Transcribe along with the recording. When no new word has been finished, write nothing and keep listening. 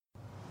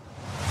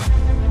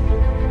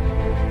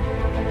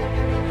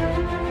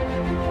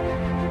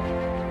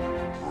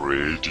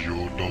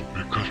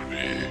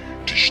නම්බිකරණේ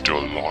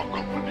digital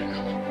ආගමනය.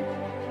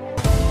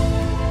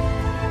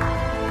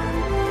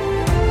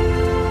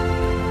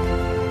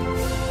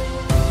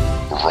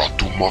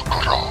 රතු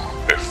මකරා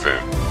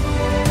FM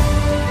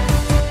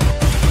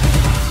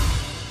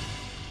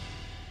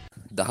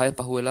 10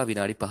 පහුවෙලා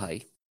විනාඩි 5යි.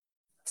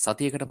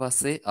 සතියකට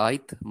පස්සේ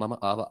ආයිත් මම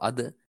ආව අද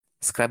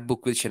ස්ක්‍රැප්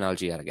බුක් විත් ෂෙනල්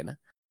ජී අරගෙන.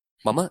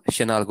 මම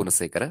ෂෙනල්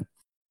ගුණසේකර.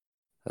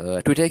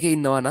 Twitter එකේ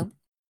ඉන්නවා නම්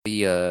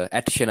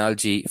 @ෂෙනල්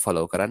ජී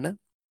ෆලෝ කරන්න.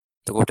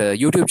 එතකොට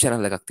YouTube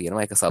channel එකක්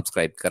තියෙනවා. ඒක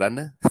subscribe කරන්න.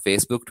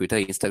 Facebook, Twitter,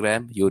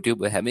 Instagram,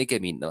 YouTube හැම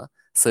එකෙම ඉන්නවා.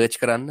 search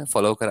කරන්න,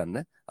 follow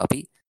කරන්න. අපි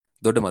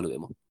දොඩමළු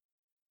වෙමු.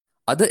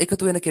 අද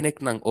එකතු වෙන කෙනෙක්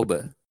නම් ඔබ.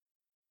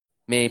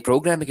 මේ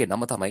program එකේ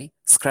නම තමයි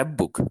Scrap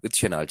Book with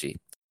Shenal G.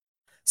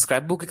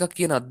 Scrap Book එකක්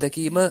කියන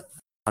අත්දැකීම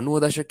 90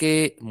 දශකයේ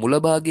මුල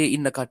භාගයේ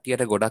ඉන්න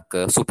කට්ටියට ගොඩක්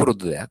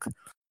සුපුරුදු දෙයක්.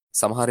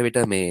 සමහර විට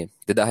මේ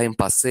 2000න්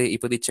පස්සේ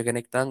ඉපදිච්ච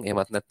කෙනෙක් නම්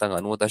එහෙමත් නැත්නම්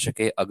 90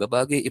 දශකයේ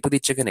අගභාගයේ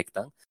ඉපදිච්ච කෙනෙක්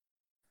නම්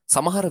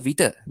සමහර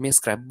විට මේ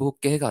ස්ක්‍රැප්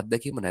බුක් එකක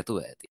අත්දැකීම නැතුව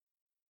ඇති.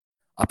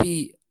 අපි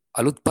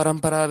අලුත්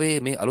පරම්පරාවේ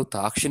මේ අලුත්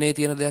තාක්ෂණයේ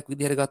තියෙන දෙයක්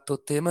විදිහට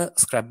ගත්තොත් එහෙම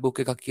ස්ක්‍රැප්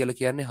බුක් එකක් කියලා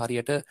කියන්නේ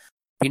හරියට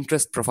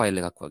Pinterest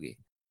profile එකක් වගේ.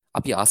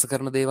 අපි ආස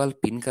කරන දේවල්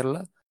පින්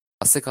කරලා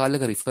පස්සේ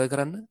කාලෙක රිෆර්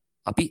කරන්න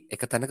අපි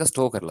එක තැනක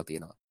ස්ටෝර් කරලා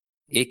තියෙනවා.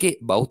 ඒකේ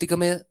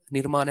භෞතිකමය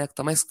නිර්මාණයක්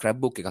තමයි ස්ක්‍රැප්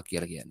බුක් එකක්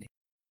කියලා කියන්නේ.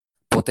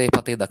 පොතේ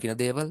පතේ දකින්න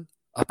දේවල්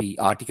අපි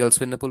ආටිකල්ස්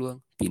වෙන්න පුළුවන්,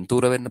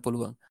 පින්තූර වෙන්න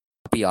පුළුවන්.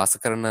 අපි ආස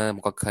කරන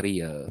මොකක් හරි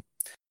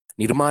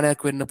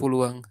නිර්මාණයක් වෙන්න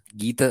පුළුවන්,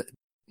 ගීත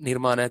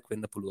නිර්මාණයක්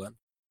වෙන්න පුළුවන්.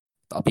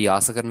 අපි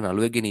ආස කරන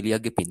නළුවෙක්ගේ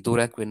නිලියක්ගේ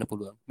පින්තූරයක් වෙන්න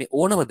පුළුවන්. මේ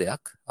ඕනම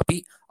දෙයක් අපි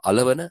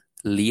අලවන,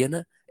 ලියන,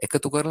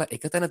 එකතු කරලා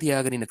එක තැන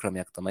තියාගෙන ඉන්න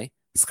ක්‍රමයක් තමයි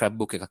ස්ක්‍රැප්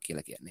බුක් එකක්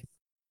කියලා කියන්නේ.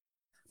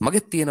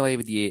 මගෙත් තියෙනවා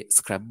මේ විදිහේ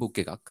ස්ක්‍රැප් බුක්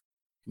එකක්.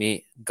 මේ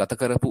ගත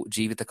කරපු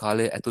ජීවිත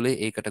කාලය ඇතුලේ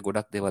ඒකට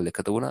ගොඩක් දේවල්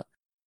එකතු වුණා.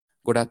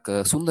 ගොඩක්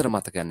සුන්දර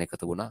මතකයන්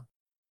එකතු වුණා.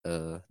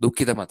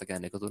 දුක්ඛිත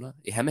මතකයන් එකතු වුණා.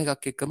 ඒ හැම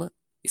එකක් එක්කම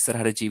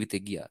ඉස්සරහට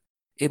ජීවිතේ ගියා.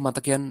 ඒ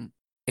මතකයන්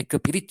එක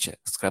පිරිච්ච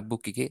ස්ක්‍රැප්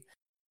බුක් එකේ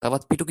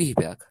තවත් පිටු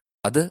කිහිපයක්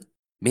අද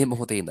මේ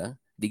මොහොතේ ඉඳන්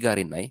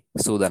දිගාරින්නයි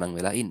සූදානම්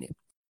වෙලා ඉන්නේ.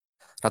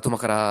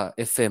 රතුමකරා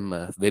FM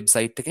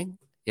වෙබ්සයිට් එකෙන්,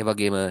 ඒ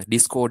වගේම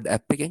Discord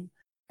app එකෙන්,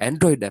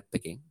 Android app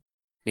එකෙන්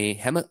මේ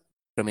හැම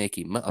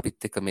ක්‍රමයකින්ම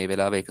අපිත් එක්ක මේ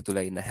වෙලාවේ එකතු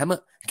වෙලා ඉන්න හැම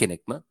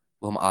කෙනෙක්ම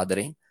බොහොම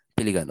ආදරෙන්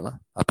පිළිගන්නවා.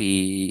 අපි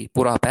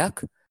පුරා පැයක්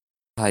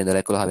 6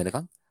 ඉඳලා 11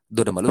 වෙනකම්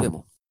දොඩමළු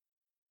වෙමු.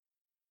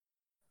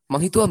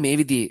 මම හිතුවා මේ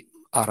විදිහේ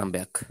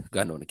ආරම්භයක්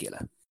ගන්න ඕන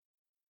කියලා.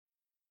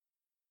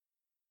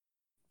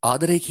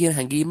 ආදරේ කියන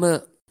හැඟීම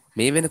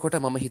මේ වෙනකොට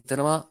මම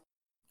හිතනවා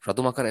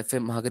රතුමකර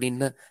FM අහගෙන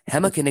ඉන්න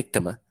හැම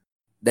කෙනෙක්ටම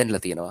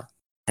දැනලා තියෙනවා,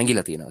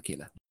 හැංගිලා තියෙනවා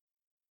කියලා.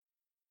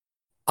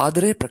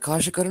 ආදරේ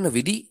ප්‍රකාශ කරන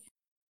විදි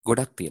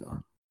ගොඩක් තියෙනවා.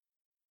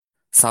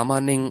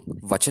 සාමාන්‍යයෙන්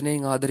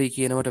වචනයෙන් ආදරේ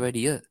කියනවට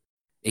වැඩිය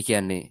ඒ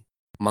කියන්නේ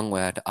මං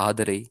ඔයාට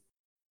ආදරෙයි,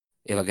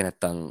 ඒ වගේ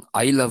නැත්තම්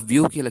I love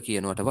you කියලා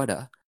කියනවට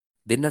වඩා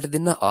දෙන්නට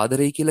දෙන්න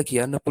ආදරෙයි කියලා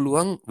කියන්න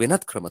පුළුවන්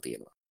වෙනත් ක්‍රම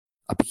තියෙනවා.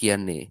 අපි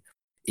කියන්නේ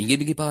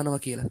ඉඟිබිඟි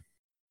පානවා කියලා.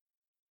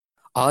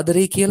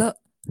 ආදරේ කියලා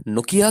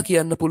නොකියා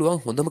කියන්න පුළුවන්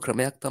හොඳම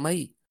ක්‍රමයක්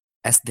තමයි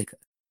S2.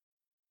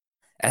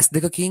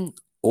 S2කින්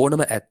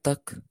ඕනම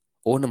ඇත්තක්,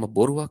 ඕනම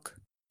බොරුවක්,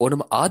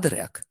 ඕනම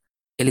ආදරයක්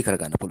එලි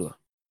කරගන්න පුළුවන්.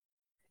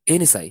 ඒ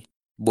නිසායි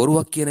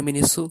බොරුවක් කියන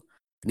මිනිස්සු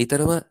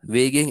නිතරම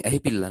වේගයෙන්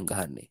ඇහිපිල්ලම්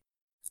ගහන්නේ.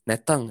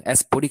 නැත්තම්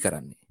S පොඩි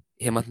කරන්නේ.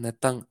 එහෙමත්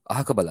නැත්තම්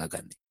අහක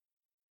බලාගන්නේ.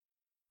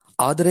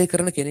 ආදරය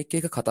කරන කෙනෙක්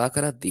එක්ක කතා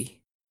කරද්දී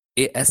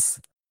ඒ S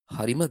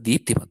හරිම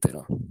දීප්තිමත්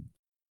වෙනවා.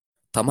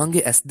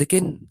 තමන්ගේ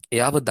S2කින්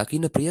එයාව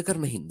දකින්න ප්‍රිය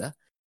කරන හින්දා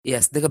ඒ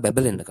S2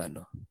 බැබලෙන්න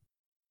ගන්නවා.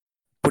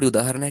 පොඩි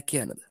උදාහරණයක්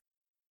කියන්නද?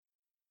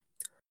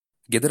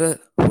 ගෙදර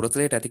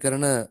හුරතලයට ඇති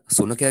කරන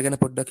සුනකයා ගැන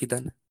පොඩ්ඩක්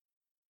හිතන්න.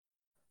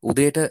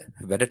 උදේට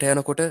වැඩට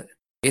යනකොට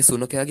ඒ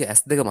සුනකයාගේ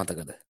S2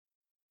 මතකද?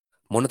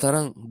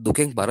 මොනතරම්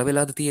දුකෙන් බර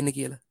වෙලාද තියෙන්නේ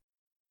කියලා.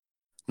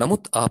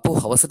 නමුත් ආපහු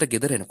හවසට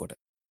ගෙදර එනකොට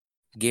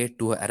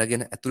ගේට්ටුව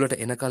අරගෙන ඇතුළට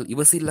එනකල්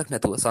ඉවසිල්ලක්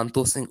නැතුව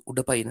සන්තෝෂෙන්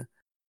උඩපයින්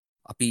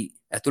අපි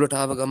ඇතුළට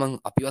ආව ගමන්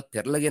අපිවත්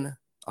පෙරලගෙන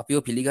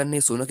අපිව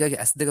පිළිගන්නේ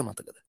සුනකයාගේ S2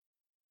 මතකද?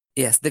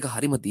 ඒ S2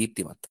 හරිම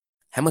දීප්තිමත්.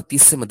 හැම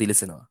තිස්සෙම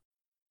දිලිසෙනවා.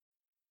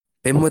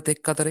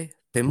 පෙම්වතෙක් අතරේ,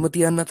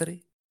 පෙම්වතියන්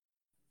අතරේ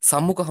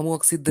සම්මුඛ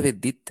හමුවක් සිද්ධ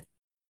වෙද්දිත්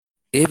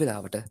ඒ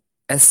වෙලාවට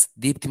S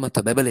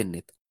දීප්තිමත්ව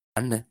බැබලෙන්නෙත්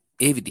අන්න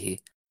ඒ විදිහේ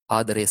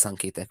ආදරයේ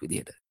සංකේතයක්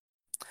විදිහට.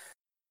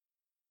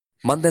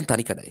 මං දැන්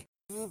තනිකඩයි.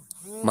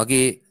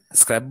 මගේ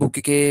ස්ක්‍රැප් බුක්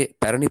එකේ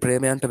පැරණි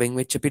ප්‍රේමයන්ට වෙන්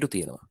වෙච්ච පිටු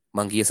තියෙනවා.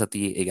 මං ගිය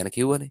සතියේ ඒ ගැන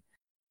කිව්වනේ.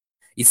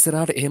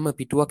 ඉස්සරහට එහෙම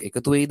පිටුවක්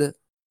එකතු වෙයිද?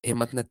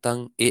 එහෙමත් නැත්නම්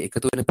ඒ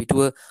එකතු වෙන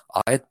පිටුව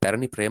ආයෙත්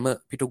පැරණි ප්‍රේම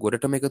පිටු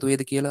ගොඩටම එකතු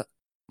වෙයිද කියලා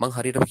මං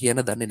හරියටම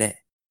කියන්න දන්නේ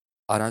නැහැ.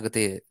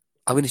 අනාගතයේ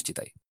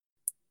අවිනිශ්චිතයි.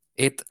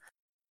 ඒත්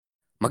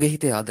මගේ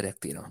හිතේ ආදරයක්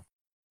තියෙනවා.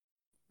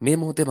 මේ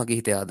මොහොතේ මගේ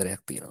හිතේ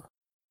ආදරයක් තියෙනවා.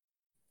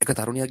 එක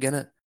තරුණියක් ගැන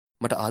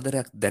මට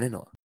ආදරයක්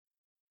දැනෙනවා.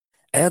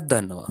 ඇයත්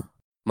දන්නවා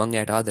මං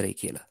එයාට ආදරෙයි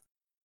කියලා.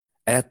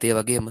 ඇයත් ඒ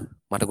වගේම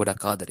මට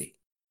ගොඩක් ආදරෙයි.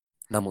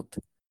 නමුත්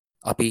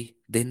අපි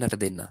දෙන්නට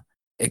දෙන්න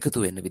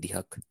එකතු වෙන්න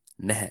විදිහක්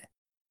නැහැ.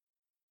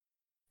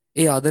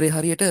 ඒ ආදරේ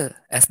හරියට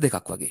S2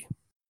 වගේ.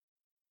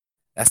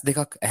 S2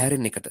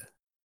 ඇහැරෙන්න එකට,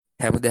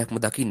 හැම දෙයක්ම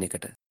දකින්න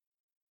එකට,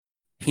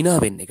 hina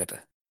වෙන්න එකට,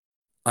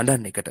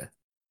 අඬන්න එකට,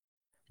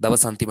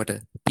 දවස් අන්තිමට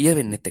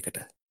පියවෙන්නෙත් එකට.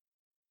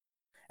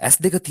 ඇස්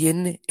දෙක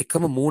තියෙන්නේ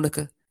එකම මූණක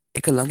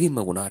එක ළඟින්ම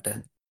වුණාට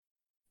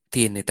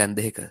තියෙන්නේ තැන්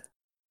දෙක.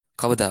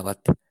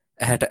 කවදාවත්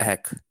ඇහැට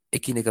ඇහැක්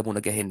එකිනෙක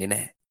මුණ ගැහෙන්නේ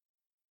නැහැ.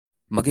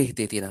 මගේ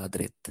හිතේ තියෙන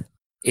ආදරෙත්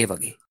ඒ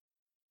වගේ.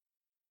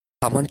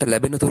 තමන්ට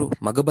ලැබෙනතුරු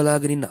මග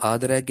බලාගෙන ඉන්න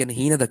ආදරයක් ගැන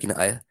හීන දකින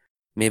අය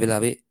මේ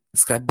වෙලාවේ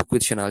ස්ක්‍රැප්බුක්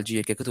විත් ෂනල්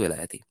ජී එක එකතු වෙලා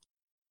ඇති.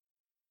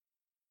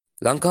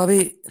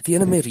 ලංකාවේ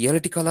තියෙන මේ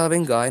රියැලිටි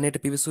කලාවෙන්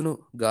ගායනයට පිවිසුණු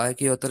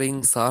ගායකයෝ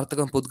අතරින්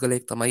සාර්ථකම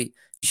පුද්ගලයෙක් තමයි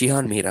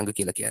ශිහාන් මිහිරංග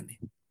කියලා කියන්නේ.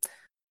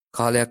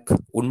 කාලයක්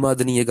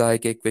උන්මාදනීය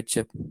ගායකයෙක් වෙච්ච,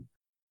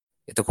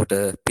 එතකොට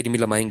පිරිමි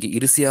ළමයින්ගේ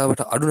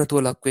ඉරිසියාවට අඩු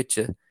නැතුව ලක් වෙච්ච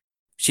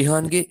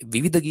ශිහාන්ගේ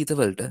විවිධ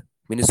ගීතවලට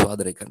මිනිස්සු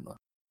ආදරය කරනවා.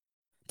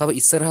 තව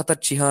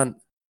ඉස්සරහටත් ශිහාන්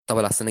තව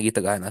ලස්සන ගීත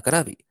ගායනා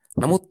කරાવી.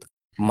 නමුත්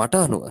මට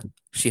අනුව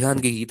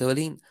ශිහාන්ගේ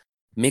ගීතවලින්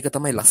මේක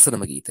තමයි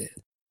ලස්සනම ගීතය.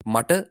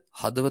 මට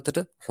හදවතට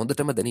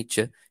හොඳටම දැනිච්ච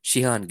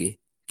ශිහාන්ගේ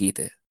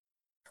ගීතය.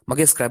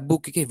 මගේ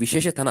ස්ක්‍රැප්බුක් එකේ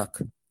විශේෂ තැනක්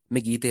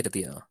මේ ගීතයට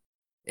තියෙනවා.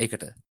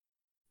 ඒකට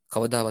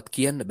කවදාවත්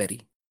කියන්න බැරි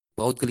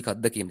පෞද්ගලික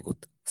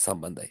අත්දැකීමකුත්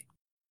සම්බන්ධයි.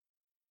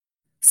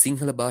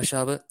 සිංහල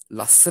භාෂාව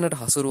ලස්සනට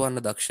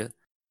හසුරුවන්න දක්ෂ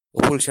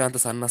උපුල් ශාන්ත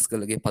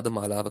සන්නස්ගලගේ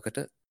පදමාලාවකට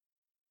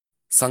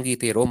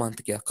සංගීතයේ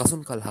රෝමාන්තිකයා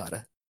කසුන් කල්හාර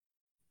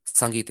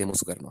සංගීතය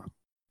මුසු කරනවා.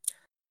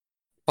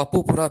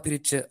 පපු පුරා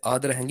පිරිච්ච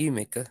ආදර හැඟීම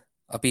එක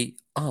අපි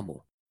ආමු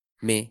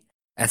මේ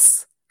ඇස්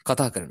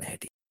කතා කරන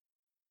හැටි.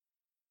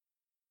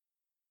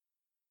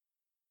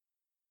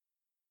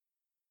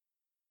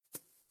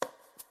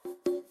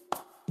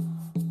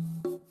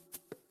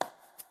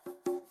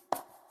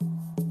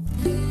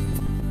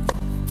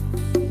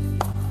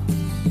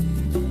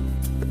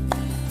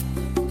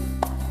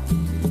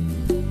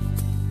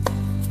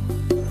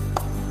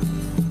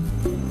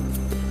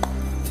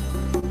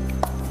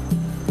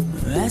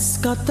 ඇස්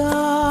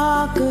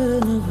කතා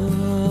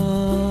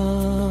කරනවා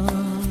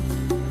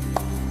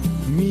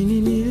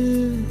මිනිනිල්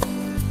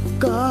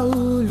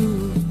කවුලු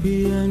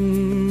පියන්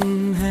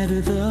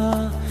හැරදා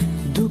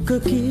දුක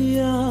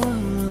කියා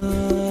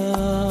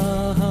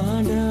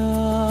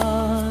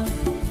හඬා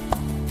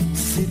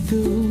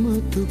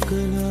සිතුමතු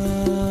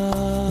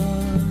කළා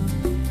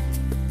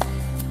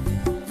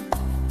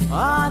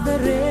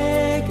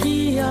ආදරේ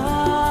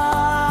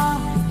කියා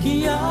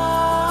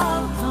කියා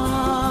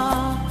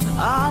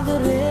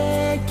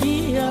ආදරේ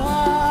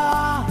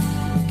කියා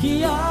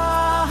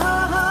කියා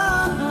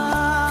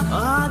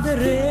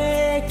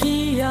ආදරේ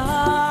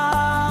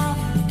කියා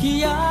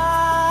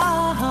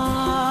කියා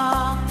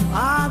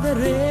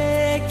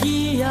ආදරේ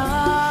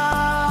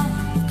කියා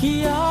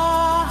කියා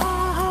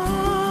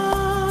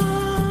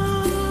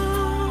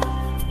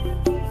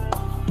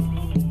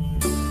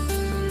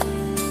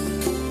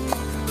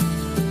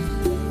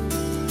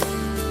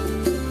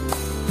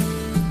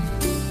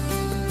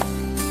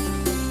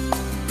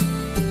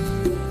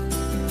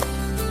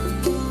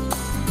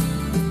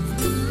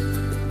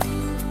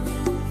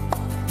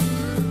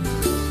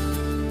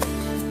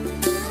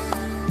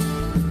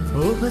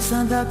ඔබ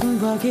සඳක්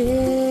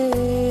වගේ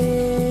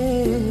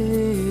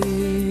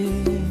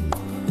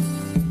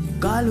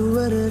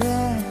කළුවර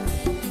රෑ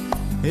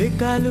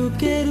එකලු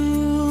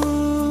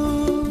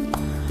කෙරූ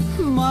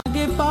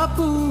මගේ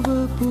පපුව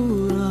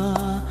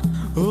පුරා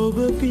ඔබ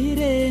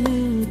පිරෙන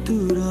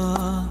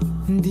තුරා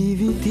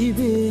දිවි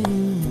තිබෙන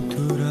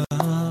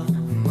තුරා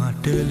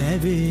මට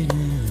ලැබෙන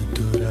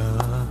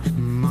තුරා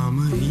මම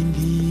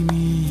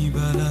හිඳීමි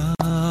බලා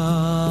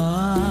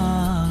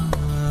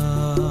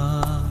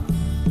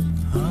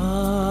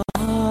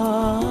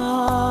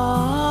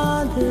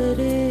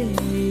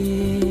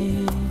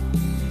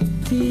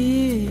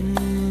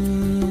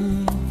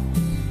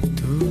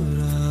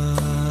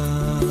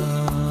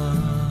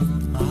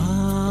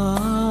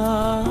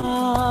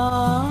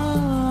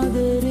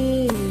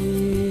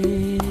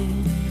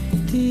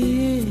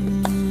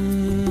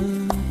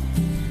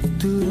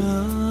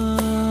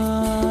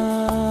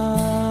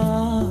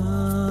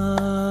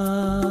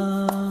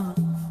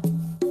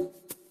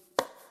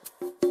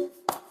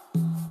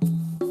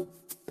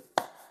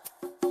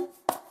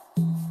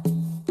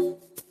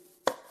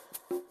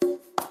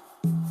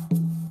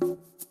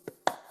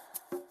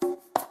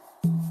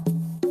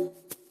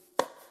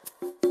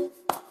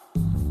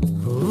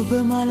ඔබ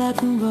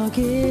මලක්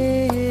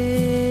වගේ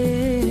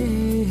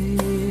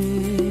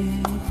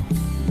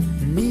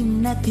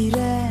නින්නතිර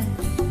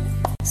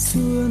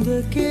සුවඳ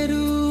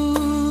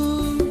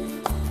කෙරූ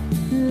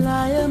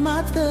ලය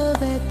මත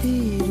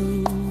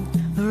වැතිරු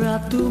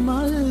රතු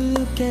මල්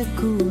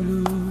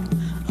කැකුළු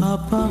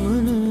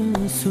අපමණ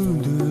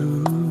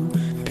සුඳුරු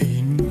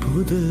පින්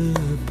පුද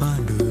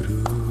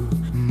පඳුරු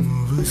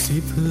මුව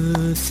සිප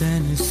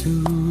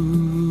සැනසූ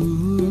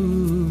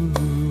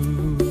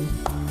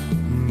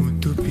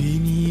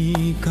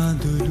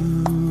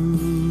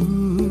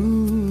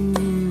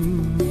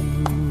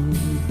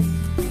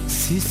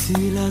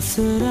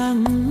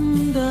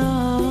සිසිලසරන්දා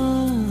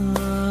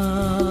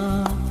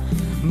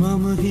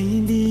මම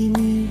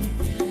හිඳිමි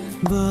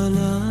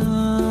බලා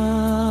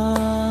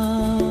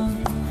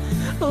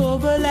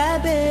ඔබ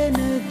ලැබෙන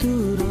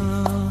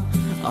තුරා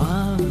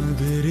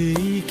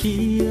ආදරෙයි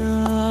කියා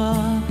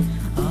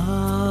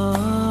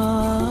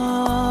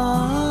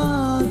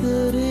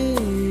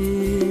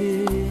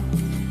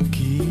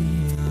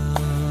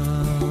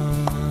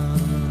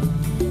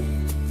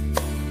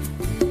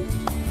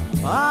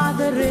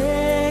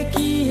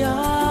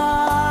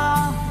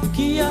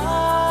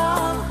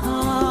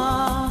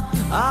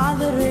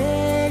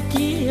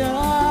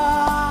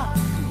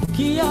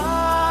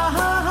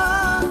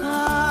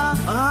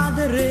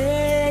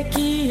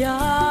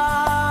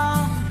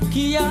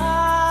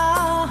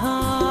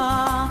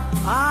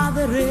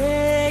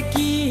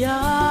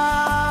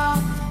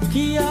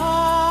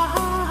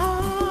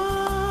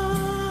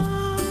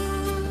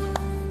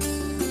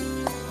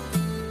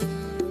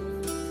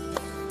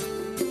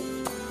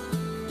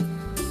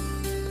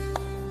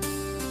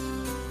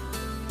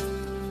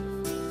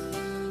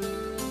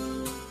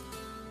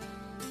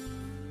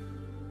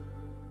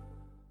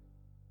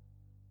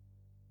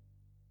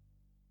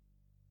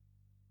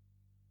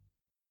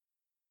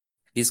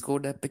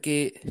ඩිස්කෝඩ් ඇප්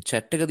එකේ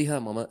චැට් එක දිහා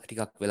මම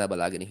ටිකක් වෙලා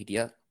බලාගෙන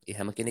හිටියා. ඒ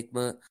හැම කෙනෙක්ම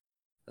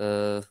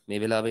මේ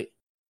වෙලාවේ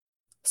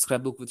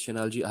ස්ක්‍රැප්බුක් විත්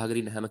ෂෙනල්ජි අහගෙන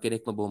ඉන්න හැම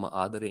කෙනෙක්ම බොහොම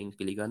ආදරයෙන්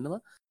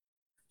පිළිගන්නවා.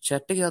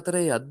 චැට් එකේ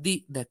අතරේ යද්දි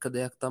දැක්ක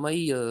දෙයක්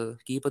තමයි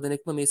කීප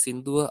දෙනෙක්ම මේ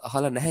සින්දුව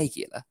අහලා නැහැයි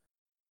කියලා.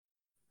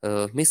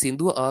 මේ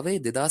සින්දුව ආවේ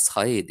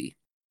 2006 දී.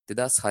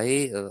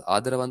 2006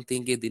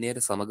 ආදරවන්තයින්ගේ දිනයට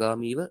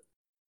සමගාමීව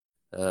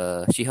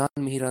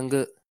ශිහාන් මිහිරංග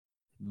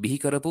බිහි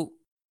කරපු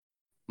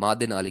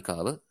මාධ්‍ය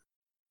නාලිකාව,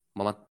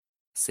 මමත්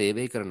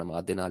සේවය කරන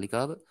මාධ්‍ය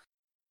නාලිකාව,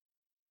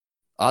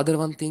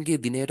 ආදරවන්තයින්ගේ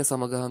දිනයට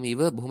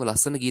සමගාමීව බොහොම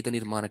ලස්සන ගීත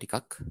නිර්මාණ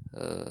ටිකක්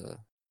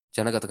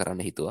ජනගත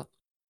කරන්න හිතුවා.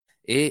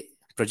 ඒ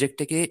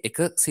ප්‍රොජෙක්ට් එකේ එක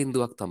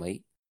සින්දුවක් තමයි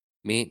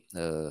මේ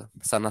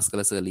සන්නස්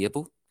කළස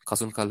ලියපු,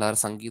 කසුන් කල්ලාර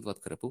සංගීතවත්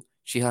කරපු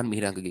ශිහාන්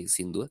මිහිරංගගේ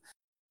සින්දුව.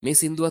 මේ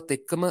සින්දුවත්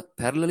එක්කම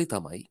පැරලලි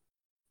තමයි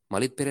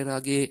මලිත්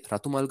පෙරේරාගේ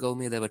රතුමල්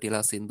ගෞමේ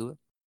දැවටිලා සින්දුව,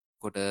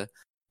 කොට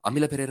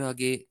අමිල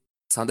පෙරේරාගේ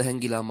සඳ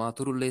හැංගිලා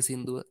මාතුරුල්ලේ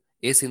සින්දුව.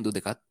 ඒ සින්දු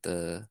දෙකත්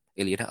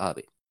එළියට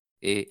ආවේ.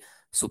 ඒ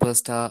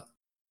සුපර්ස්ටාර්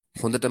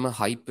හොඳටම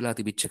හයිප් වෙලා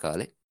තිබිච්ච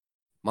කාලේ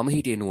මම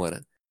හිටියේ නුවර.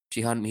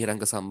 ශිහාන්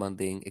මිහිරංග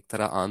සම්බන්ධයෙන්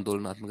එක්තරා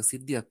ආందోලනාත්මක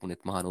සිද්ධියක්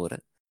වුණෙත් මහනුවර.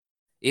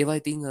 ඒවා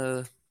ඉතින්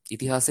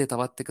ඉතිහාසයේ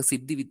තවත් එක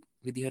සිද්ධි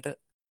විදිහට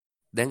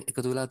දැන්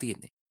එකතු වෙලා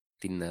තියෙන්නේ.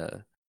 ඉතින්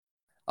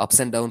ups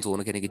and downs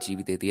ඕන කෙනෙකුගේ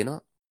ජීවිතේ තියෙනවා.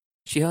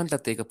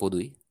 ශිහාන්ටත් ඒක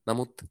පොදුයි.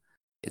 නමුත්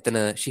එතන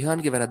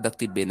ශිහාන්ගේ වැරද්දක්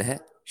තිබ්බේ නැහැ.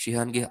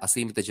 ශිහාන්ගේ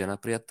අසීමිත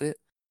ජනප්‍රියත්වය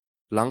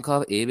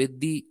ලංකාව ඒ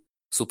වෙද්දී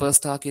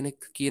සුපර්ස්ටාර් කෙනෙක්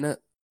කියන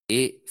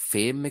ඒ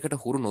ෆේම් එකට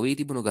හුරු නොවී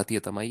තිබුණු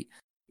ගතිය තමයි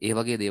ඒ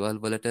වගේ දේවල්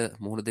වලට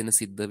මුහුණ දෙන්න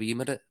සිද්ධ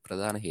වීමට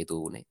ප්‍රධාන හේතුව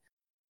වුණේ.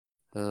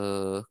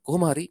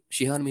 කොහොම හරි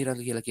ශිහාන්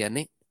මිහිරංග කියලා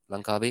කියන්නේ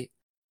ලංකාවේ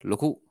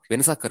ලොකු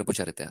වෙනසක් කරපු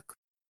චරිතයක්.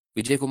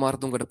 විජේ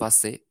කුමාරතුංගට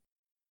පස්සේ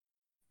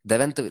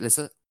දැවැන්ත ලෙස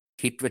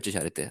හිට් වෙච්ච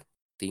චරිතය.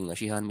 ඉතින්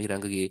ශිහාන්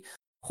මිහිරංගගේ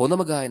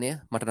හොඳම ගායනය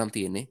මට නම්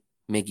තියෙන්නේ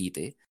මේ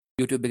ගීතේ.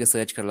 YouTube එක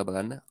සර්ච් කරලා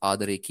බලන්න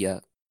ආදරේ කියා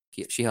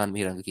ශිහාන්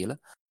මිහිරංග කියලා.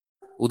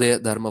 උදය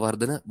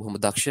ධර්මවර්ධන බොහොම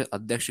දක්ෂ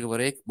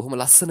අධ්‍යක්ෂකවරයෙක් බොහොම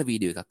ලස්සන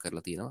වීඩියෝ එකක්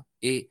කරලා තියෙනවා.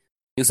 ඒ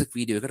මියුසික්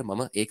වීඩියෝ එකට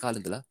මම ඒ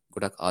කාලේ ඉඳලා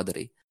ගොඩක්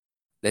ආදරෙයි.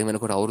 දැන්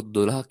වෙනකොට අවුරුදු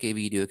 12ක ඒ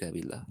වීඩියෝ එක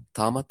ඇවිල්ලා.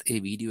 තාමත් ඒ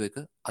වීඩියෝ එක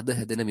අද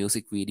හැදෙන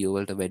මියුසික් වීඩියෝ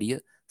වලට වැඩිය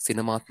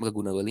සිනමාත්මක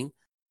ගුණ වලින්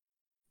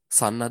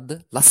සන්නද්ධ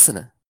ලස්සන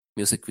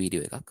මියුසික්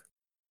වීඩියෝ එකක්.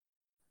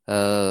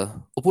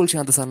 උපුල්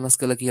ශාන්ත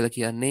සන්නස්කල කියලා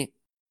කියන්නේ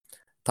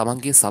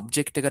තමන්ගේ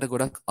සබ්ජෙක්ට් එකට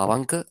ගොඩක්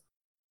අවංක,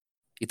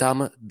 ඊටාම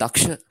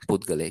දක්ෂ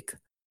පුද්ගලයෙක්.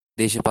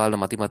 දේශපාලන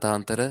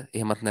මතිමතාන්තර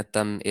එහෙමත්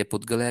නැත්නම් ඒ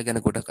පුද්ගලයා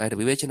ගැන ගොඩක් අයට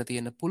විවේචන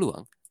තියෙන්න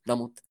පුළුවන්.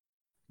 නමුත්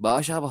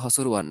භාෂාව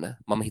හසුරවන්න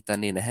මම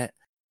හිතන්නේ නැහැ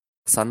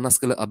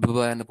සන්නස්කල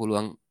අභිබවයන්න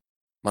පුළුවන්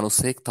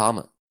මිනිස්සෙක් තාම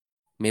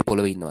මේ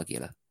පොළවේ ඉන්නවා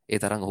කියලා. ඒ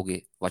තරම්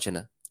ඔහුගේ වචන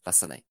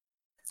ලස්සනයි.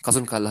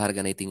 කසුන් කල්හාර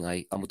ගැන ඉතින්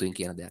ආයි අමුතුවෙන්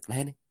කියන දෙයක්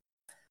නැහැනේ.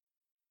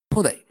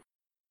 හොඳයි.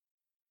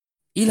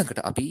 ඊළඟට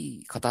අපි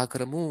කතා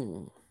කරමු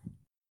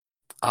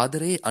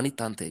ආදරේ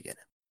අනිත් අන්තය ගැන.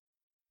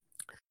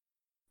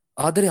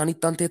 ආදරේ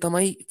අනිත් අන්තය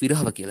තමයි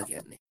විරහව කියලා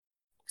කියන්නේ.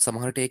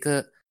 සමහරට ඒක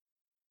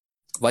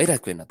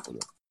වෛරයක් වෙන්නත්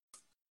පුළුවන්.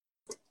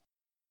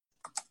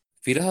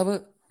 විරහව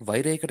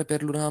වෛරයකට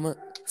පෙරළුනාම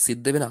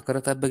සිද්ධ වෙන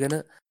අකරතැබ්බ ගැන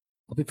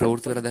අපි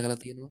ප්‍රවෘත්ති වල දැකලා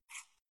තියෙනවා.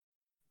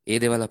 ඒ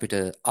දේවල් අපිට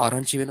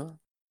ආරංචි වෙනවා.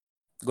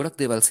 ගොඩක්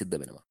දේවල් සිද්ධ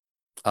වෙනවා.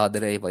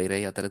 ආදරයයි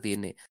වෛරයයි අතර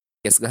තියෙන්නේ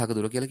කෙස් ගහක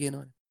දුර කියලා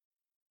කියනවනේ.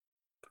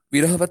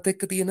 විරහවත්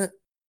එක්ක තියෙන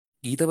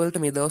ගීතවලට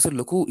මේ දවස්වල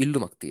ලොකු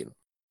ඉල්ලුමක් තියෙනවා.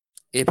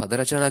 ඒ පද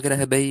රචනා ගැන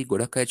හැබැයි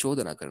ගොඩක් අය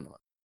චෝදනා කරනවා.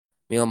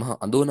 මේවා මහා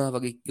අඳෝනා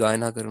වගේ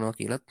ගායනා කරනවා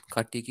කියලාත්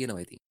කට්ටිය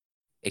කියනවා ඉතින්.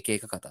 එක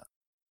එක කතා.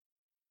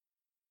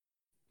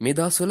 මේ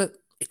දවස්වල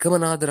එකම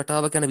නාද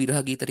රටාවක් යන විරහ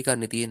ගීත ටිකක්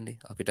නේ තියෙන්නේ.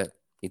 අපිට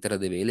නිතර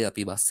දෙවේලේ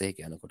අපි බස්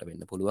එකේ යනකොට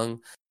වෙන්න පුළුවන්.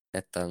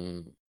 නැත්තම්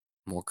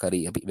මොකක් හරි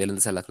අපි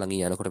වෙළඳ සැලක්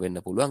ළඟින් යනකොට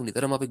වෙන්න පුළුවන්.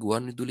 නිතරම අපි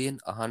ගුවන් විදුලියෙන්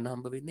අහන්න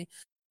හම්බ වෙන්නේ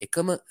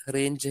එකම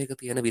රේන්ජ් එක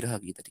තියෙන විරහ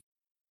ගීත ටික.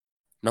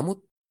 නමුත්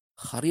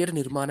හරියට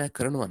නිර්මාණයක්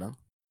කරනවා නම්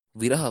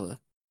විරහව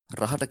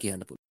රහට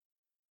කියන්න පුළුවන්.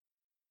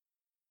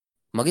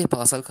 මගේ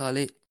පාසල්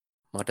කාලේ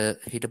මට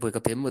හිටපු එක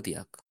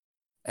පෙම්වතියක්.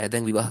 ඇය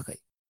දැන් විවාහකයි.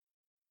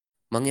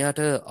 මං එයාට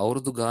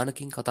අවුරුදු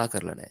ගානකින් කතා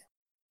කරලා නැහැ.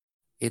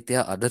 ඒත්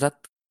එයා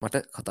අදටත් මට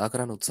කතා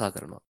කරන්න උත්සාහ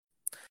කරනවා.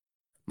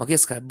 මගේ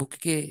ස්ක්‍රැප් බුක්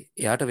එකේ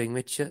එයාට වෙන්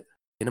වෙච්ච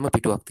වෙනම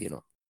පිටුවක්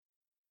තියෙනවා.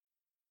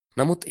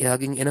 නමුත්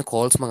එයාගෙන් එන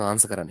කෝල්ස් මං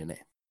ආන්සර් කරන්නේ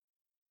නැහැ.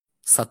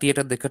 සතියට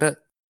දෙකට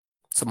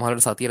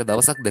සමහරවිට සතියට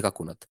දවසක් දෙකක්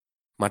වුණත්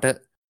මට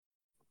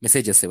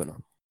මෙසේජස් එවනවා.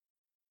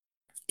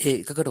 ඒ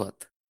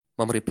එකකටවත්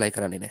මම රිප්ලයි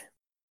කරන්නේ නැහැ.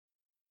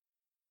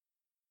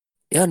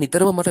 එයා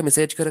නිතරම මට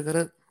මෙසේජ් කර කර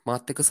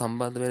මාත් එක්ක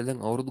සම්බන්ධ වෙලා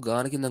දැන් අවුරුදු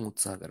ගානකින් දැන්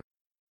උත්සාහ කරනවා.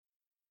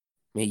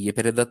 මේ ඊයේ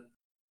පෙරේදත්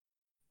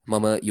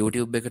මම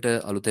YouTube එකට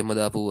අලුතෙන්ම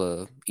දාපු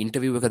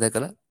ඉන්ටර්විව් එක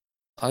දැකලා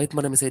ආයෙත්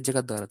මට මෙසේජ් එකක්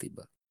දාලා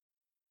තිබ්බා.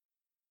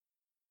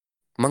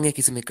 මම ඒ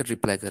කිසිම එකට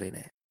රිප්ලයි කරේ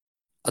නැහැ.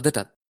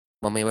 අදටත්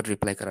මම ඒවට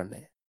රිප්ලයි කරන්නේ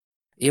නැහැ.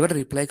 ඒවට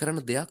රිප්ලයි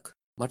කරන්න දෙයක්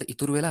මට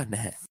ඉතුරු වෙලා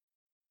නැහැ.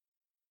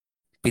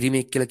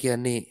 පිරිමියෙක් කියලා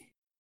කියන්නේ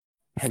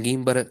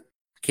හැඟීම්බර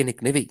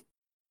කෙනෙක් නෙවෙයි.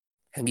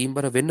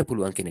 හැඟීම්බර වෙන්න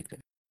පුළුවන් කෙනෙක්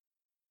නෙවෙයි.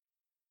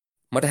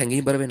 මට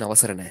හැඟීම්බර වෙන්න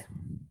අවසර නැහැ.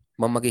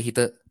 මම මගේ හිත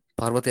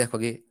පර්වතයක්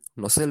වගේ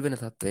නොසෙල් වෙන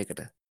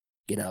තත්වයකට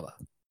ගෙනාවා.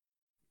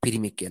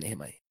 පිරිමියෙක් කියන්නේ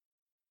එහෙමයි.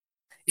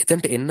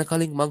 එතනට එන්න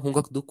කලින් මං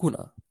හුඟක් දුක්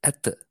වුණා.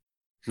 ඇත්ත.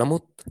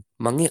 නමුත්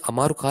මං ඒ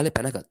අමාරු කාලේ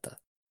පැනගත්තා.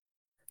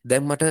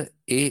 දැන් මට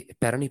ඒ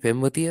පැරණි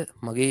පෙම්වතිය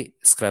මගේ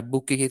ස්ක්‍රැප්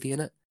බුක් එකේ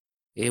තියෙන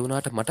ඒ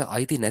වුණාට මට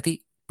අයිති නැති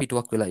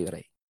පිටුවක් වෙලා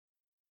ඉවරයි.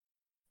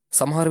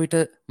 සමහර විට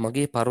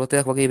මගේ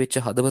පර්වතයක් වගේ වෙච්ච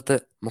හදවත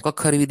මොකක්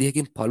හරි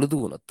විදිහකින් paludu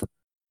වුණොත්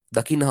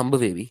දකින්න හම්බ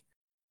වේවි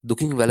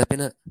දුකින්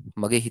වැළපෙන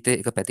මගේ හිතේ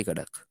එක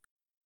පැතිකඩක්.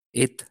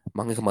 ඒත්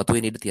මං එක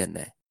මතුවෙන්න ඉඩ තියන්නේ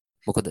නැහැ.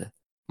 මොකද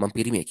මං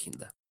පිරිමියෙක්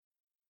හින්දා.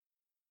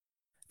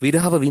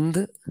 විරහව වින්ද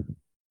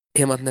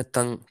එහෙමත්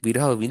නැත්නම්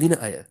විරහව විඳින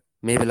අය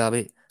මේ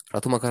වෙලාවේ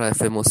රතුමකරා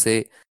FM ඔස්සේ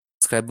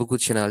ස්ක්‍රැප් බුක්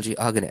channel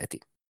ආගෙන ඇති.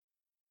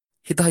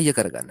 හිත හයිය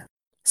කරගන්න.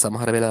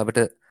 සමහර වෙලාවට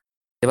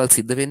ඒවල්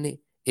සිද්ධ වෙන්නේ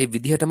ඒ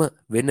විදිහටම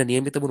වෙන්න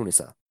නියමිත වුණු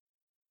නිසා.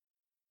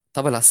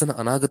 තව ලස්සන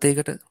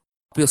අනාගතයකට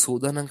අපිව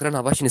සූදානම් කරන්න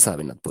අවශ්‍ය නිසා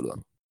වෙන්නත්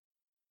පුළුවන්.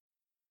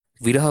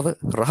 විරහව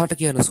රහට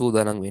කියන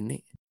සූදානම්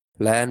වෙන්නේ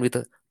ලෑන්විත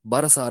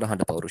බරසාර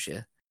හඬ පෞරුෂය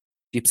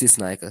ජිප්සිස්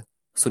නායක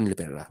සුනිල්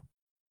පෙරේරා.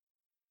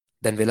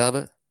 දැන් වෙලාව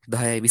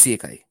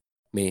 10:21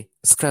 මේ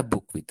scrap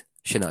book with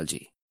Shenal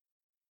G.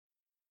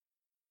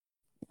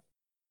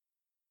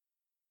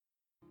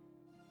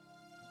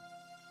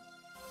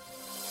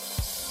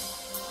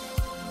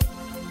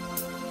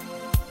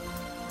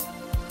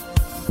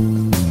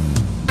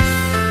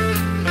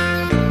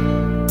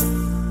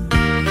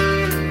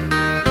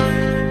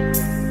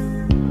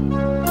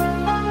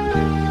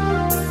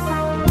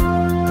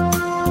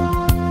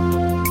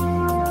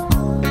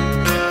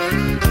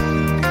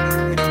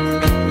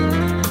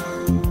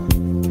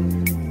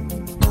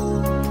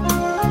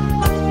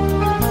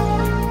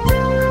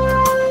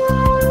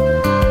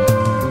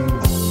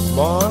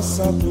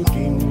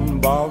 සතුටින්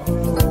බව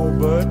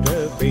ඔබට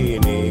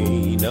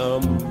පෙනේ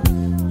නම්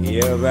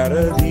එය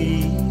වැරදි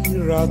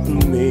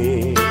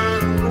රත්නේ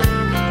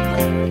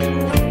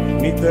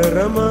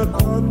නිතරම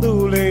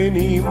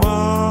කඳුලෙනි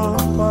මා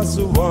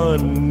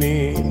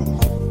පසුවන්නේ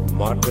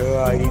මට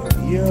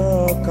අයිතිය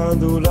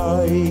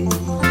කඳුලයි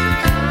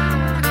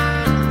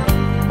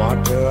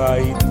මට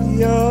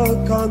අයිතිය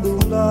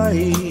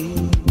කඳුලයි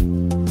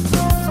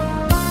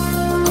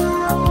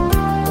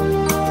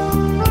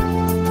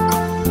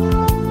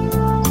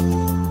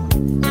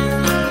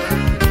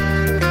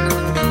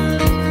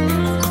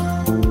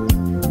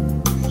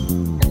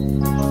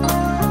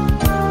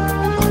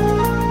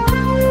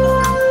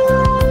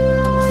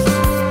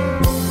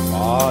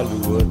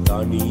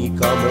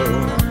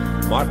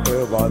මට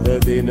වද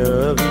දෙන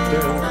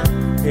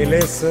විට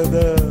එලෙසද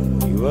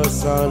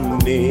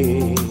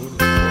ඉවසන්නේ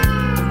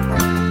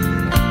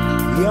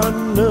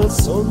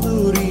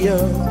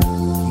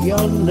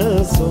යන්න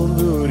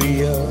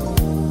සොඳුරිය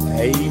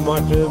ඇයි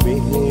මට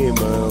මෙහෙම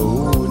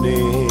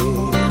වුනේ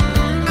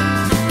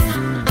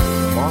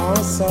මා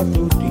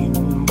සතුටින්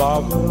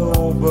බව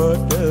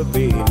ඔබට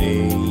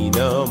පෙනෙයි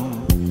නම්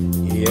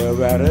එය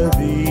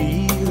වැරදි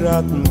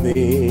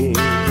රත්නේ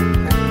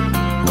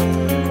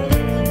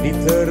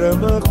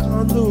නිතරම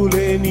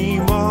කඳුලෙනි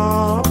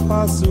මා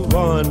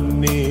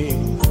පසුවන්නේ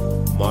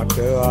මට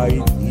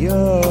අයිතිය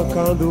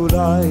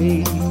කඳුලයි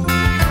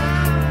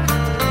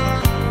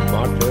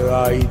මට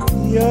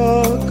අයිතිය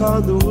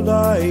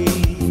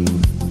කඳුලයි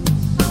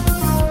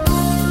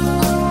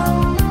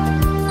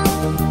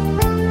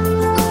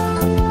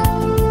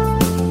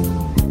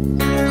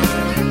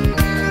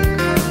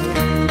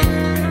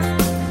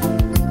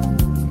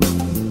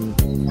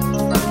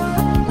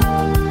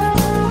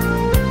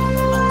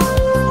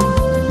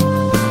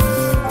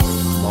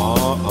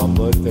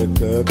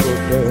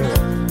කොට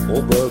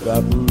ඔබ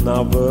ගත්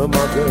නව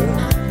මග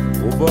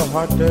ඔබ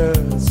හට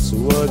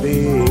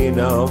සුවදේ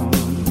නම්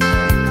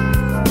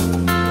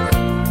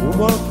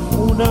උමක්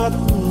වුණත්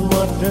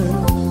මට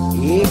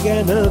ඒ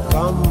ගැන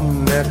කම්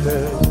නැත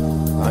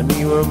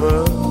අනිවම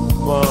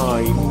මා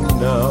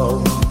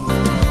ඉන්නම්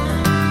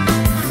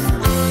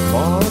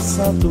මා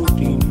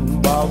සතුටින්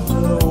බව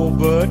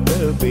ඔබට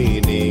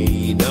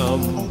පෙනෙයි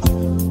නම්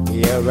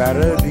එය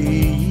වැරදි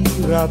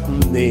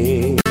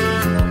රත්නේ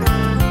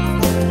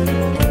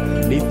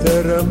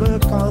නිතරම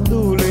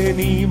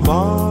කඳුලෙනි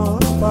මා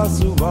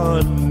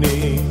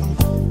පසුවන්නේ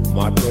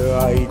මට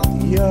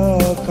අයිතිය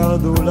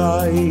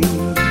කඳුලයි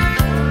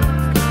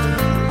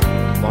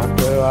මට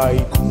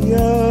අයිතිය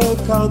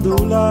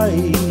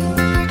කඳුලයි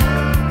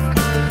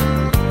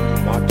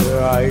මට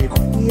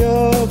අයිතිය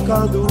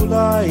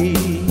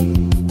කඳුලයි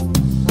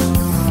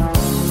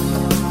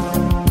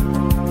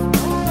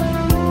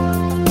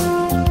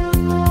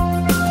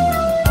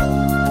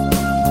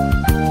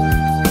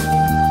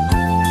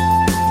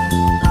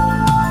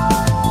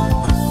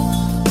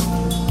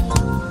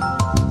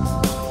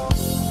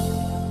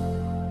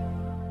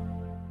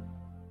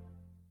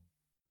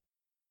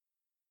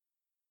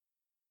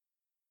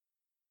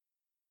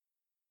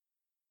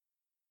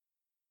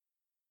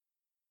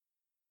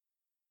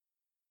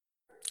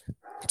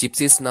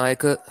ජිප්සිස්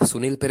නායක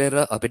සුනිල්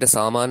පෙරේරා අපිට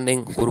සාමාන්‍යයෙන්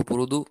හුරු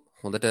පුරුදු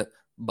හොඳට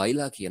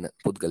බයිලා කියන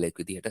පුද්ගලයෙක්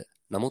විදිහට.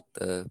 නමුත්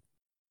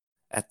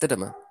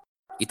ඇත්තටම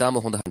ඊටාම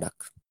හොඳ හඬක්.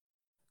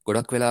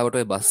 ගොඩක් වෙලාවට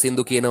ඔය බස්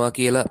සින්දු කියනවා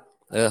කියලා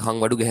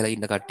හංවඩු ගහලා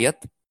ඉන්න කට්ටියත්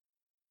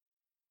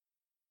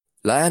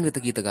ලායන්විත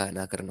ගීත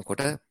ගායනා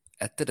කරනකොට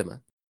ඇත්තටම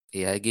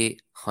ඒ අයගේ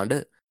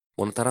හඬ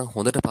මොනතරම්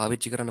හොඳට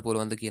පාවිච්චි කරන්න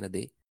පුළුවන්ද කියන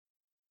දේ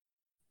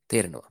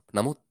තේරෙනවා.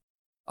 නමුත්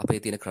අපේ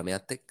තියෙන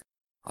ක්‍රමයත් එක්ක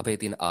අපේ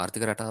තියෙන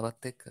ආර්ථික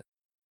රටාවත් එක්ක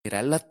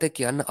රැල්ලත් එක්ක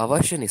යන්න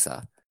අවශ්‍ය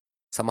නිසා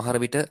සමහර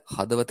විට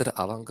හදවතට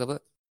අවංකව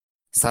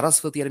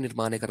සරස්වතියට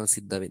නිර්මාණය කරන්න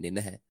සිද්ධ වෙන්නේ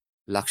නැහැ.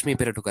 ලක්ෂ්මී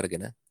පෙරටු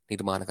කරගෙන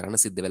නිර්මාණ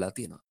කරන්න සිද්ධ වෙලා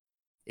තියෙනවා.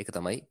 ඒක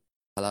තමයි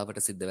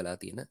කලාවට සිද්ධ වෙලා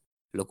තියෙන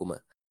ලොකුම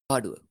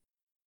පාඩුව.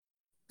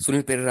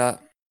 සුනිල් පෙරේරා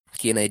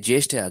කියන ඒ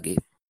ජ්‍යෙෂ්ඨයාගේ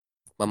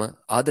මම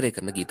ආදරය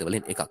කරන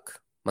ගීතවලින්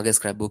එකක්. මගේ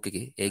ස්ක්‍රැප් බුක්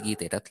එකේ ඒ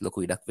ගීතයටත්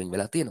ලොකු ඉඩක් වෙන්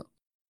වෙලා තියෙනවා.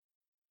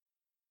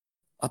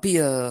 අපි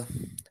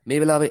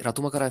මේ වෙලාවේ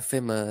රතුමකර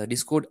FM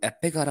Discord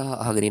app එක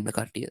හරහා අහගෙන ඉන්න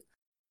කට්ටිය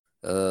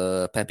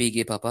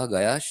පැපීගේ පපා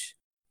ගයාෂ්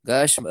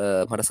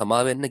මට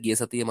සමා වෙන්න ගිය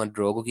සතියේ මම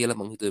ඩ්‍රෝගෝ කියලා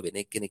මං හිතුවේ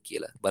වෙන කෙනෙක්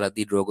කියලා.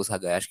 බලද්දී ඩ්‍රෝගෝ සහ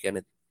ගයාෂ්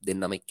කියන්නේ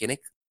දෙන්නම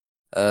එක්කෙනෙක්.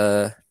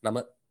 නම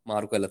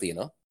මාරු කරලා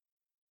තියෙනවා.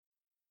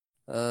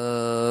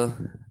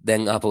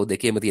 දැන් ආපහු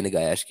දෙකේම තියෙන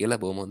ගයාෂ් කියලා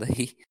බොහොම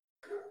හොඳයි.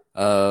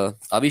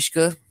 අවිෂ්ක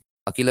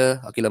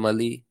අකිල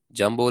මල්ලි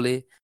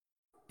ජම්බෝලේ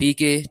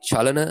පීකේ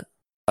චලන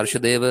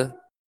හර්ෂදේව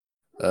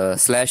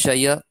ස්ලෑෂ්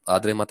අයියා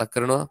ආදරේ මතක්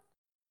කරනවා.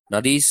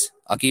 නදීස්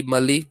අකීබ්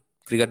මල්ලි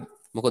ක්‍රිකට්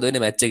මොකද වෙන්නේ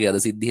මැච් එකේ අද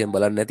සිද්ධියෙන්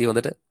බලන්න නැති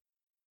හොඳට.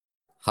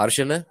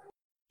 හර්ෂණ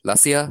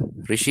ලසියා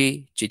රිෂි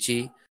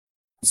චිචි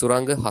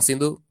සුරංග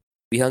හසිඳු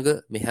විහඟ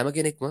මේ හැම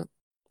කෙනෙක්ම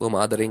බොහොම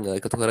ආදරෙන්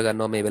එකතු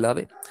කරගන්නවා මේ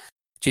වෙලාවේ.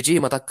 චිචි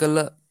මතක්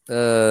කරලා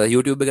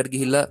YouTube එකට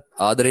ගිහිල්ලා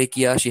ආදරේ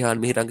කියා ශිහාන්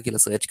මිහිරංග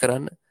කියලා සර්ච්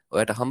කරන්න.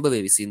 ඔයාලට හම්බ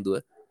වෙවි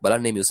සින්දුව.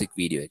 බලන්නේ මියුසික්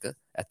වීඩියෝ එක.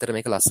 ඇත්තට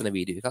මේක ලස්සන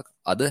වීඩියෝ එකක්.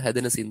 අද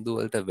හැදෙන සින්දු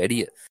වලට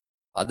වැඩිය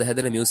අද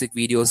හැදෙන මියුසික්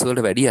වීඩියෝස්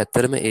වලට වැඩිය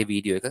ඇත්තටම මේ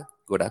වීඩියෝ එක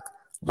ගොඩක්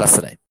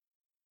ලස්සනයි.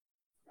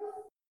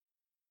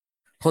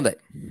 හොඳයි.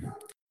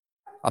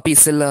 අපි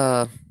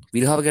ඉස්සෙල්ලා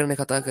විරහව ගැන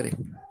කතා කරේ.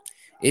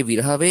 ඒ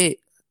විරහවේ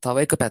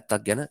තව එක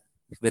පැත්තක් ගැන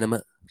වෙනම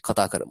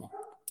කතා කරමු.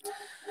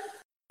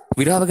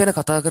 විරහව ගැන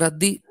කතා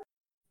කරද්දී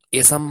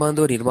ඒ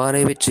සම්බන්ධව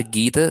නිර්මාණය වෙච්ච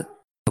ගීත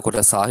කොට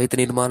සාහිත්‍ය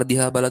නිර්මාණ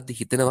දිහා බලද්දී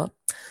හිතෙනවා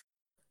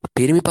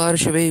පිරිමි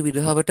පාර්ශවයේ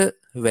විරහවට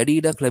වැඩි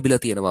ඉඩක් ලැබිලා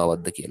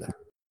තියෙනවද කියලා.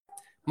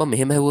 මම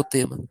මෙහෙම ඇහුවොත්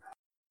එහෙම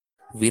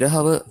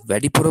විරහව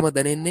වැඩිපුරම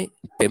දැනෙන්නේ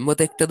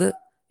පෙම්වතෙක්ටද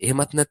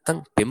එහෙමත්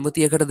නැත්නම්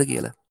පෙම්වතියකටද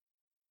කියලා.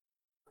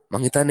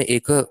 මං හිතන්නේ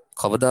ඒක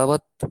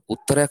කවදාවත්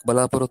උත්තරයක්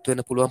බලාපොරොත්තු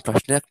වෙන්න පුළුවන්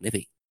ප්‍රශ්නයක්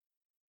නෙවෙයි.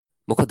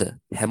 මොකද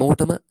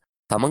හැමෝටම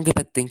තමන්ගේ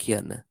පැත්තෙන්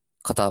කියන්න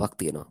කතාවක්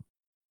තියෙනවා.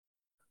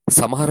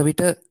 සමහර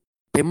විට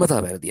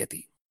පෙම්වතා වැරදි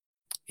ඇති.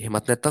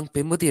 එහෙමත් නැත්නම්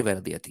පෙම්වතිය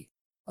වැරදි ඇති.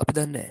 අපි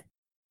දන්නේ නැහැ.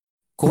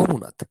 කොහොම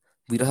වුණත්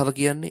විරහව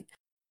කියන්නේ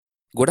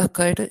ගොඩක්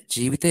අයට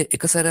ජීවිතේ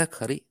එක සැරයක්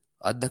හරි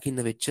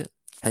අත්දකින්න වෙච්ච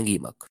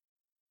හැඟීමක්.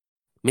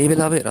 මේ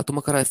වෙලාවේ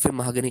රතුමකර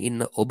FM අහගෙන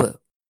ඉන්න ඔබ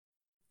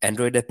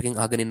Android app එකෙන්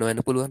අහගෙන ඉන්නව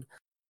වෙන්න පුළුවන්.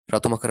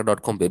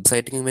 රතුමකර.com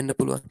වෙබ්සයිට් එකෙන් වෙන්න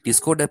පුළුවන්.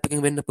 Discord app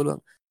එකෙන් වෙන්න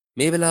පුළුවන්.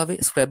 මේ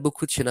වෙලාවේ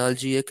Scrapbook with Channel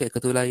G එක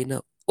එකතු වෙලා ඉන්න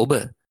ඔබ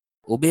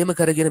ඔබේම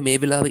කරගෙන මේ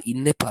වෙලාවේ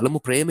ඉන්නේ පළමු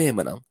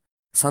ප්‍රේමයේම නම්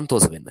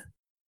සන්තෝෂ වෙන්න.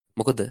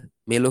 මොකද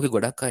මේ ලෝකේ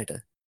ගොඩක් අයට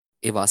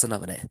ඒ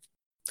වාසනාව නැහැ.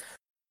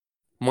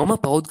 මම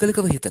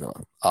පෞද්ගලිකව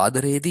හිතනවා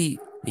ආදරයේදී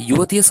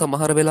යුවතිය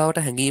සමහර වෙලාවට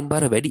හැඟීම්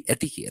බර වැඩි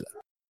ඇති කියලා.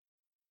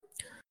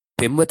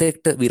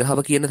 පෙම්වතෙක්ට විරහව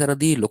කියන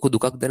තැනදී ලොකු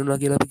දුකක් දැනුණා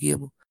කියලා අපි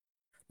කියමු.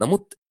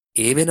 නමුත්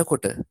ඒ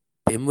වෙනකොට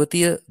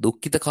පෙම්වතිය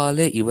දුක්ඛිත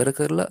කාලය ඉවර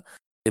කරලා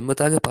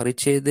පෙම්වතාගේ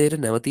පරිච්ඡේදයට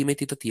නැවතීමේ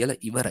තිත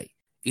තියලා ඉවරයි.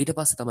 ඊට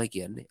පස්සේ තමයි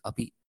කියන්නේ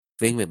අපි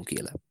වෙන් වෙමු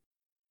කියලා.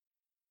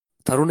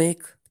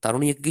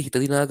 තරුණියෙක්ගේ හිත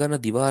දිනා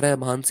ගන්න දිවාරය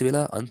මහන්සි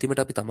වෙලා අන්තිමට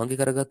අපි තමන්ගේ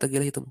කරගත්තා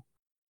කියලා හිතමු.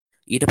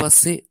 ඊට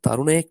පස්සේ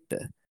තරුණයෙක්ට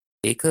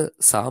ඒක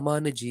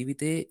සාමාන්‍ය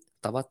ජීවිතයේ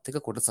තවත්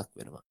එක කොටසක්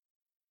වෙනවා.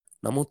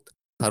 නමුත්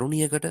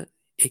තරුණියකට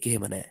ඒක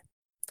එහෙම නෑ.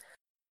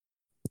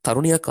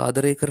 තරුණියක්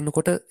ආදරය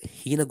කරනකොට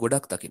හීන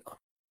ගොඩක් දකිනවා.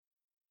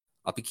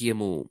 අපි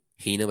කියමු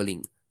හීන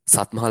වලින්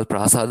සත්මහල්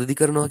ප්‍රාසාද ඉදි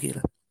කරනවා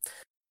කියලා.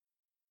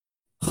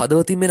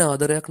 හදවතින් වෙන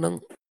ආදරයක් නම්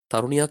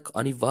තරුණියක්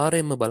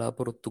අනිවාර්යයෙන්ම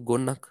බලාපොරොත්තු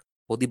ගොන්නක්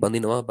පොඩි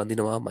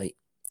බඳිනවාමයි.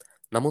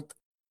 නමුත්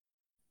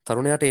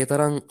තරුණයාට ඒ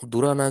තරම්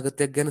දුර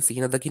අනාගතයක් ගැන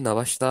සිහින දකින්න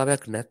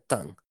අවශ්‍යතාවයක්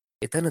නැත්තම්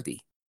එතනදී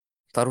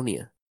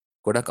තරුණිය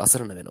ගොඩක්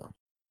අසරණ වෙනවා.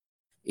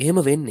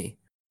 එහෙම වෙන්නේ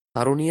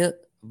තරුණිය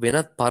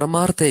වෙනත්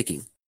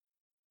පරමාර්ථයකින්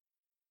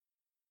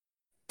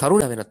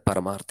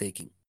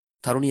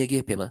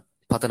තරුණියගේ පෙම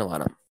පතනවා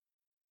නම්.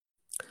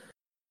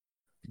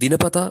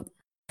 දිනපතා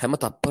හැම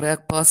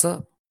තප්පරයක්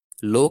පාසා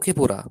ලෝකෙ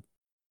පුරා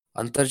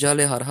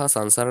අන්තර්ජාලය හරහා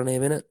සංසරණය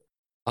වෙන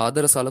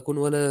ආදර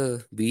සලකුණු වල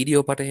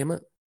වීඩියෝ පට එහෙම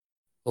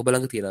ඔබ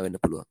ළඟ තියලා වෙන්න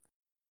පුළුවන්.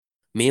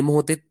 මේ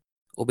මොහොතෙත්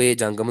ඔබේ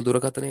ජංගම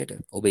දුරකථනයට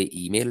ඔබේ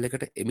ඊමේල්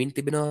එකට එමින්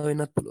තිබෙනවා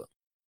වෙන්නත් පුළුවන්.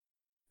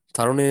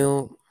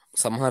 තරුණයෝ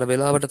සමහර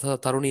වෙලාවට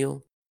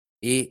තරුණියෝ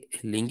ඒ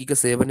ලිංගික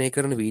සේවනය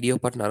කරන වීඩියෝ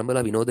පට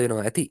නරඹලා විනෝද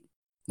වෙනවා ඇති.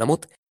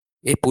 නමුත්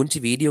ඒ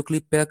පුංචි වීඩියෝ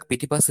ක්ලිප් එකක්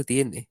පිටිපස්සේ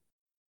තියෙන්නේ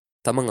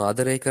තමන්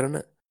ආදරය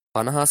කරන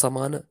 50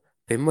 සමාන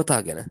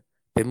පෙම්වතා ගැන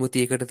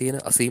පෙම්වතියකට තියෙන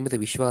අසීමිත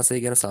විශ්වාසය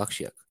ගැන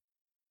සාක්ෂියක්.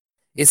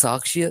 ඒ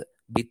සාක්ෂිය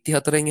බිත්ති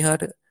හතරෙන්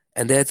එහාට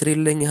ඇඳ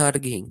ඇතිරිල්ලෙන් එහාට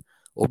ගිහින්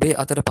ඔබේ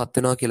අතට පත්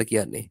වෙනවා කියලා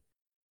කියන්නේ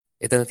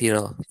එතන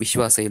තියෙන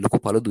විශ්වාසයේ ලොකු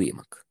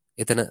පළුදුවීමක්.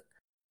 එතන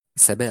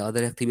සැබෑ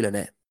ආදරයක් තිබිලා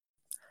නැහැ.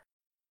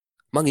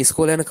 මං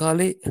ඉස්කෝලේ යන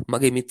කාලේ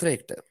මගේ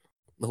මිත්‍රයෙක්ට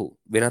ඔහු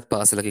වෙනත්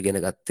පාසලක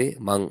ඉගෙන ගත්තේ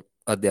මං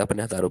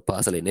අධ්‍යාපනය හදාරු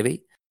පාසලේ නෙවෙයි.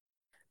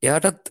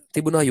 එයාටත්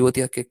තිබුණා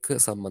යුවතියක් එක්ක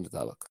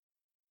සම්බන්ධතාවක්.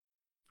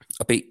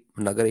 අපි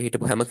නගරේ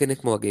හිටපු හැම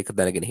කෙනෙක්ම වගේ එක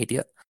දැනගෙන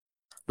හිටියා.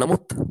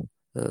 නමුත්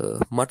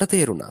මට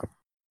තේරුණා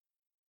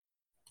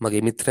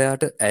මගේ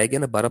මිත්‍රයාට ඇය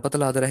ගැන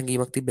බරපතල ආදර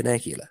හැඟීමක් තිබ්බේ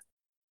නැහැ කියලා.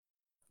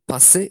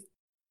 පස්සේ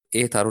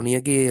ඒ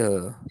තරුණියගේ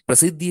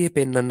ප්‍රසිද්ධියේ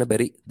පෙන්වන්න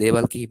බැරි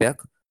දේවල් කිහිපයක්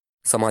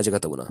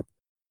සමාජගත වුණා.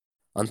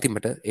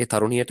 අන්තිමට ඒ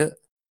තරුණියට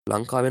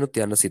ලංකාවෙනුත්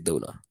යන්න සිද්ධ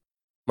වුණා.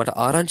 මට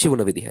ආරංචි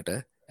වුණ විදිහට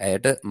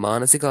ඇයට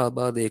මානසික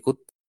ආබාධයකුත්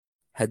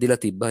හැදිලා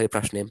තිබ්බා ඒ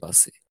ප්‍රශ්නයෙන්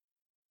පස්සේ.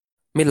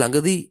 මේ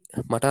ළඟදී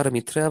මට අර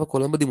මිත්‍රයාව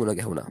කොළඹදී මුණ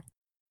ගැහුණා.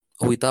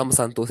 ඔහු ඊටාම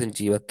සන්තෝෂෙන්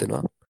ජීවත්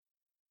වෙනවා.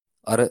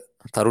 අර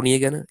තරුණිය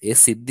ගැන ඒ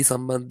සිද්ධි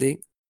සම්බන්ධයෙන්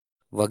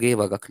වගේ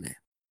වගක් නැහැ.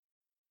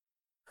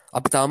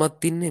 අපි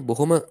තාමත් ඉන්නේ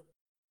බොහොම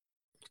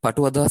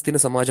පටු අදහස් තියෙන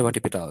සමාජ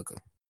වටපිටාවක.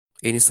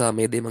 ඒ නිසා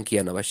මේ දේ මම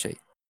කියන්න අවශ්‍යයි.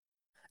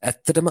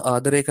 ඇත්තටම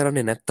ආදරය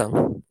කරන්නේ නැත්තම්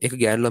ඒක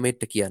ගෑනු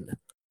ළමයිට කියන්න.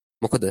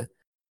 මොකද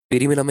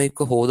පිරිමි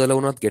ළමෙක්ව හොදලා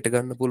වුණත් ගෙට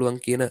ගන්න පුළුවන්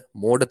කියන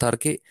මෝඩ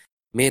තර්කේ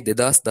මේ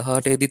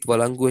 2018 දිත්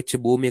වළංගු වෙච්ච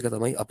භූමියක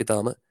තමයි අපි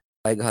තාම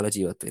අය ගහලා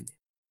ජීවත් වෙන්නේ.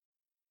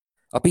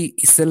 අපි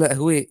ඉස්සෙල්ලා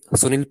ඇහුවේ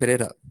සුනිල්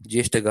පෙරේරා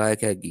ජ්‍යෙෂ්ඨ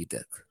ගායකයා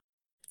ගීතයක්.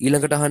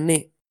 ඊළඟට අහන්නේ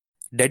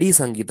ඩැඩි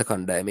සංගීත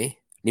කණ්ඩායමේ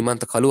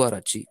නිමන්ත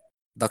කළුආරච්චි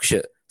දක්ෂ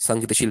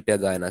සංගීත ශිල්පියා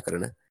ගායනා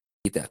කරන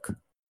ගීතයක්.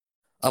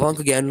 අවංක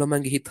ගෑනු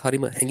ළමයන්ගේ හිත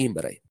හරිම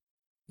හැඟීම්බරයි.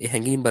 ඒ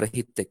හැඟීම්බර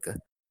හිත එක්ක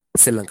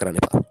සෙල්ලම් කරන්න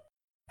එපා.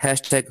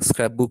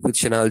 #scrapbook with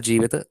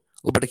ජීවිත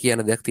ඔබට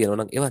කියන දෙයක් තියෙනවා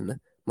නම් එවන්න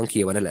මං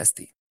කියවන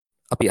ලෑස්ති.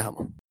 අපි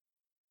අහමු.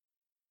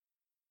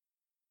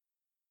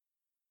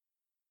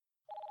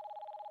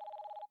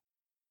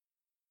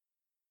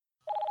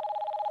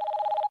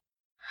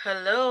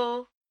 Hello.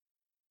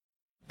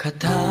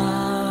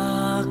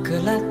 කතා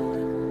කළත්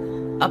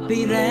අපි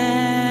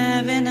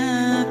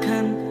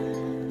රැවෙනකන්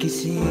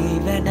කිසි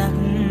වැඩක්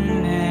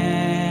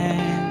නෑ.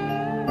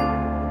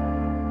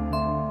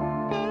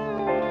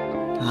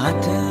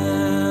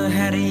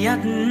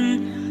 අතහැරියත්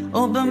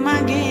ඔබ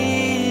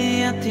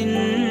මගේ අතින්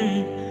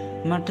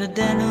මට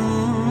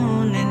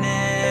දැනුනේ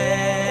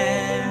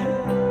නෑ.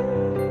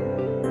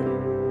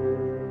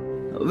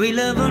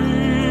 විලවුන්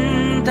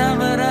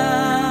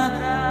තවරා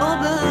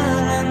ඔබ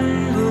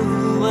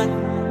ලංගුවත්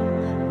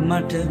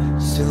මට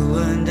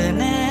සුවඳ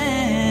නෑ.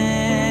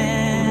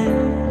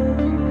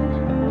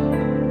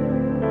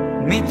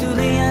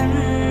 මිතුරියන්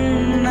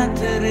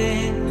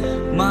අතරේ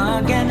මා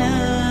ගැන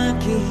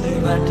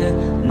කීවට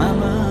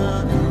මම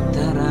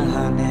තරහ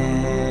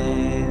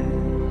නෑ.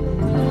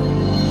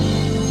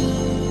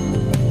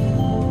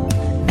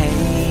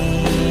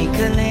 ඇයි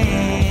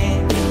කලේ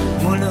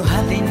මුළු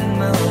හදින්ම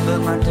ඔබ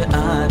මට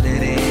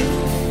ආදරේ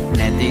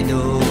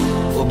නැතිදෝ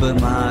ඔබ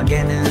මා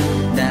ගැන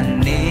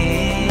දන්නේ.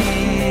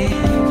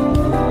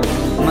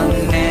 මං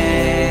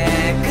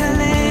නෑ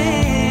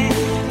කලේ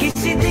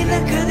කිසි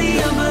දිනකදී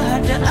ඔබ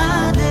හට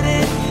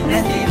ආදරේ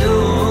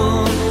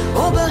නැතිදෝ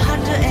ඔබ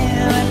හට එය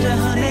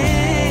වැටහුනේ.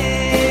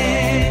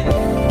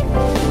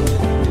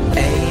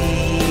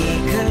 ඇයි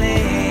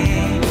කලේ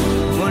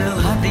මුළු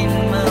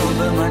හදින්ම ඔබ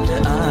මට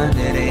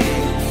ආදරේ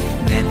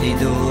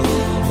නැතිදෝ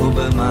ඔබ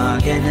මා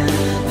ගැන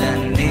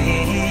දන්නේ.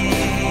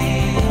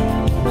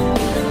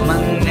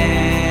 මං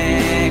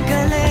නෑ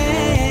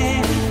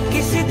කලේ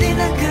කිසි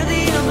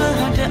දිනකදී ඔබ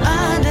හට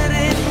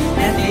ආදරේ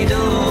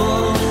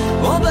නැතිදෝ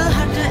ඔබ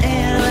හට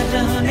එය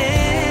වැටහුනේ.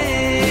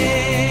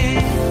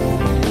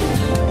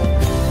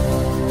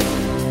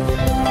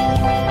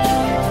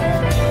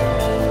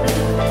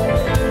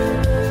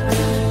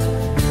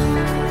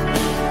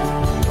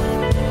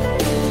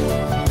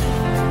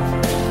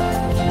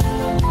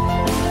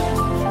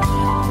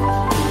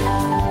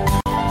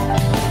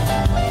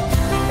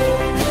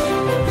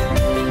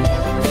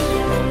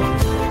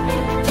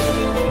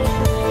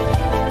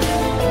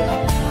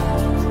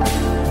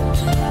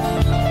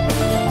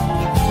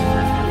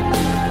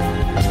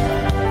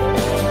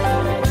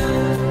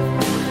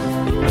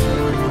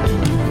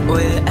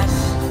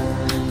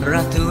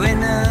 රතු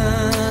වෙන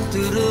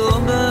තුරු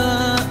ඔබ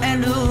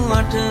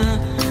ඇඬුවට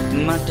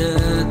මට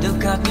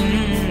දුකක්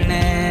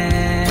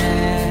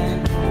නෑ.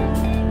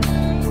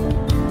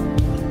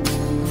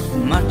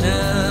 මට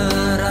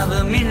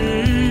රවමින්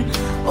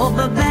ඔබ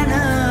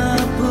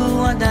බැනපු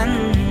වදන්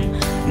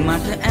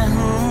මට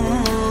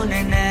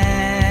ඇහුනේ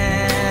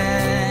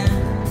නෑ.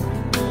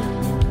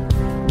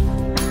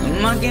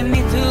 මගේ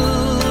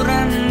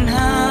මිතුරන්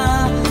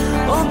හා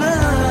ඔබ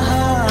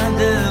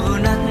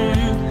හදවුණත්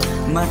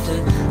මට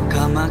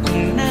කමක්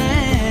නෑ.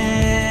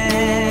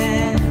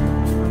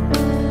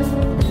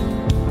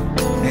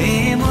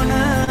 මේ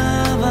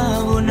මොනවා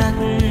වුණත්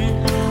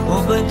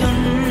ඔබ දුන්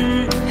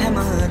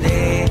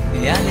හැමදේ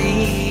යලි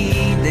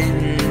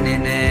දෙන්නේ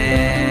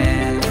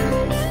නෑ.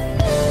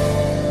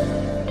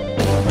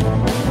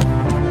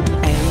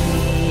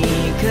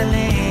 ඇයි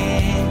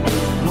කලේ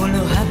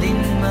මුළු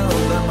හදින්ම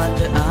ඔබ මට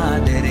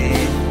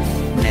ආදරේ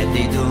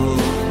නැතිදෝ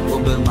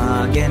ඔබ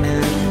මා ගැන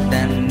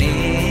දන්නේ.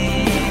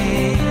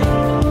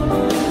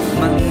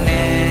 මං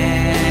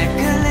නෑ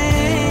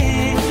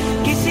කලේ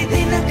කිසි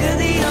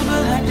දිනකදී ඔබ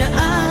හට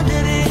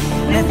ආදරේ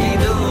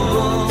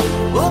නැතිදෝ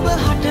ඔබ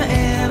හට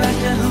එය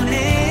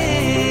වැටහුනේ.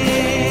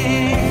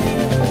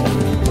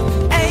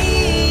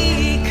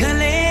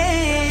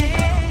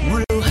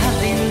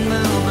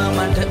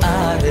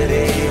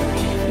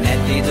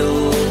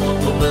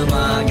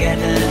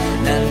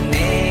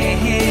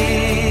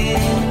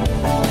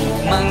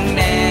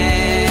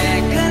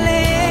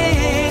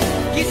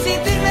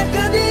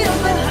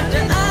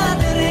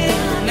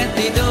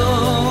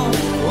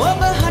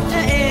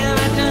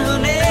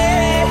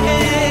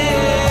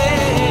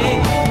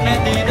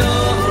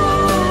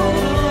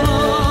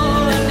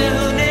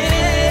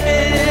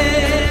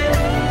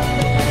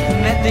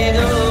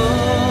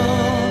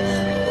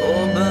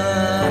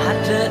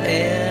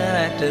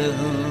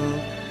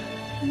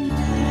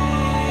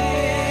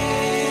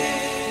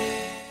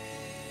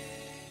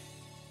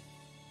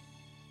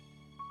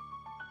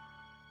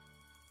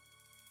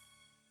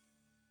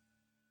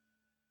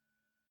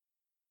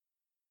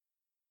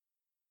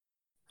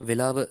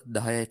 වෙලාව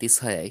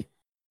 10:36යි.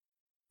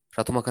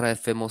 රතුමකරා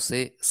FM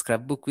ඔස්සේ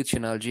ස්ක්‍රැප් බුක් විත්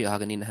ෂෙනාල්ජී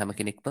අහගෙන ඉන්න හැම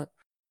කෙනෙක්ම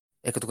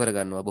එකතු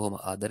කරගන්නවා බොහොම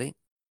ආදරෙන්.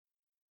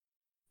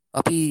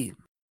 අපි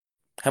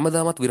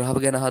හැමදාමත් විරහව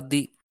ගැන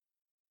අහද්දී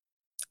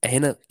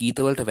ඇහෙන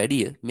ගීතවලට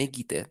වැඩිය මේ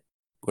ගීතය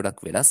ගොඩක්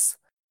වෙනස්.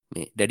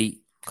 මේ ඩැඩි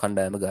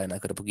කණ්ඩායම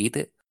ගායනා කරපු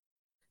ගීතය.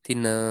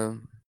 ඉතින්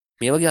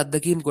මේ වගේ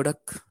අත්දැකීම්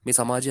ගොඩක් මේ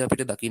සමාජය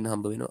අපිට දකින්න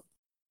හම්බ වෙනවා.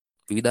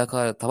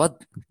 විවිධාකාර තවත්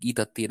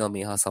ගීතක් තියෙනවා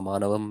මේ හා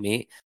සමානවම මේ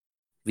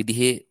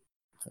විදිහේ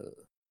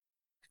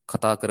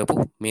කතා කරපු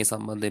මේ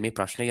සම්බන්ධයෙන් මේ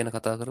ප්‍රශ්න ගැන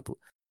කතා කරපු.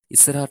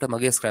 ඉස්සරහට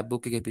මගේ ස්ක්‍රැප්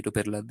බුක් එකේ පිටු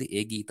පෙරලද්දී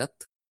ඒ ගීතත්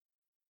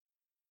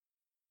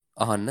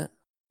අහන්න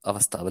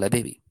අවස්ථාව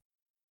ලැබෙවි.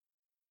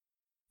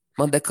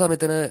 මම දැක්කා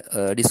මෙතන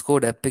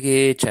Discord app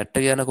එකේ chat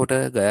එක යනකොට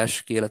ගයාෂ්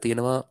කියලා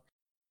තියෙනවා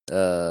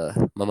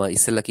මම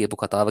ඉස්සෙල්ලා කියපු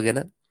කතාව ගැන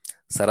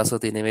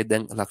සරස්වතී නෙමෙයි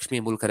දැන්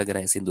ලක්ෂ්මී මුල්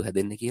කරගෙන සින්දු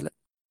හැදෙන්නේ කියලා.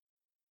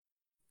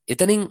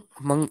 එතනින්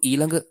මං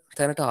ඊළඟ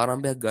තැනට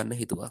ආරම්භයක් ගන්න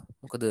හිතුවා.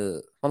 මොකද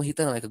මම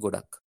හිතනවා ඒක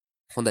ගොඩක්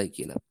හොඳයි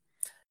කියලා.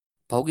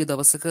 පෞගේ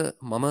දවසක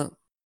මම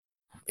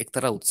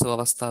එක්තරා උත්සව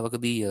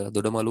අවස්ථාවකදී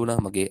දොඩමළු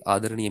වුණා මගේ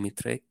ආදරණීය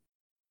මිත්‍රයෙක්.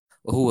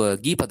 ඔහු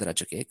ගීපද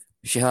රචකයෙක්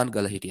ශිහාන්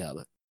ගලහිටියාව.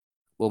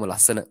 බොහොම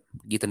ලස්සන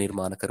ගීත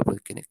නිර්මාණ කරපු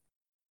කෙනෙක්.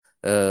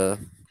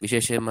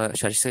 විශේෂයෙන්ම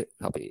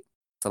අපේ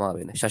සමා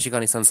වෙන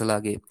ශශිකා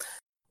නිසංසලාගේ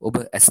ඔබ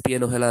ඇස්පිය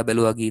නොහෙලා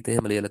බැලුවා ගීතය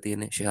එහෙම ලියලා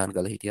තියෙන්නේ ශිහාන්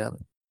ගලහිටියාව.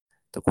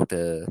 එතකොට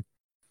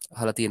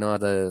අහලා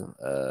තියෙනවාද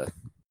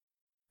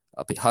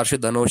අපි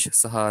හර්ෂ ධනෝෂ්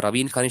සහ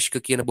රවීන් කනිෂ්ක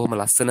කියන බොහොම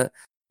ලස්සන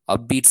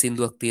අප්බීට්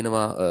සින්දුවක්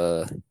තියෙනවා.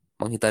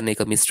 මං හිතන්නේ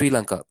ඒක මිස් ශ්‍රී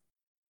ලංකා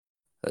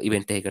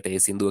ඉවෙන්ට් එකකට ඒ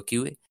සින්දුව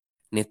කිව්වේ.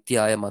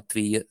 නෙත්‍යාය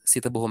මත්වීය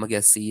සිත බොහොම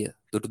ගැස්සීය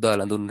දුටුදා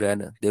ලඳුන්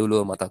රෑන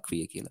දෙව්ලොව මතක්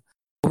විය කියලා.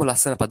 බොහොම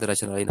ලස්සන පද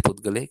රචනා වලින්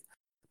පුද්ගලයෙක්.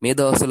 මේ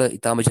දවස්වල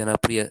ඉතාම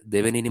ජනප්‍රිය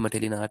දෙවෙනි නිම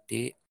ටෙලි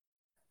නාට්‍යයේ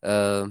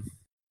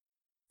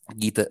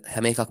ගීත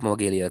හැම එකක්ම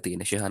වගේ ලියලා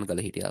තියෙන ශිහාන්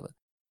ගලහිටියාව.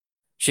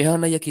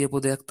 ශිහාන් අයියා කියපු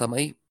දෙයක්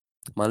තමයි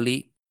මල්ලි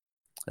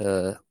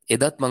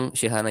එදත් මං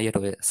ශිහාන් අයියට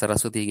ඔය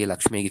සරස්වතීගේ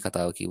ලක්ෂ්මීගේ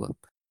කතාව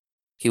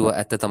කිව්වා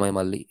ඇත්ත තමයි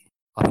මල්ලි.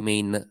 අපි මේ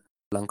ඉන්න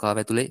ලංකාව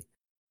ඇතුලේ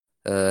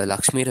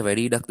ලක්ෂ්මීට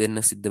වැඩි ඉඩක්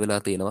දෙන්න සිද්ධ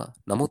වෙලා තියෙනවා.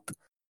 නමුත්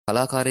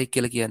කලාකාරයෙක්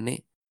කියලා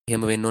කියන්නේ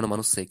එහෙම වෙන්න ඕන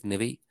මිනිස්සෙක්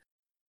නෙවෙයි.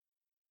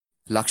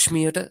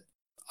 ලක්ෂ්මියට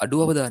අඩු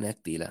අවධානයක්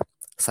දීලා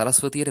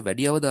සරස්වතියට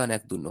වැඩි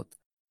අවධානයක් දුන්නොත්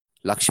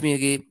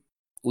ලක්ෂ්මියගේ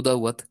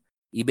උදව්වත්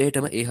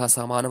ඉබේටම ඒහා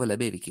සමානව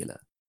ලැබේවි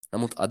කියලා.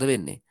 නමුත් අද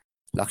වෙන්නේ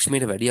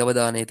ලක්ෂ්මියට වැඩි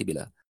අවධානය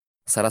තිබිලා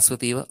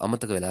සරස්වතීව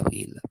අමතක වෙලා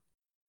ගිහිල්ලා.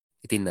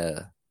 ඉතින්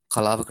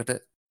කලාවකට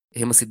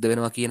එහෙම සිද්ධ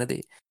වෙනවා කියන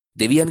දේ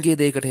දෙවියන්ගේ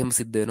දෙයකට එහෙම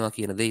සිද්ධ වෙනවා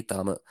කියන දේ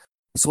ඊටාම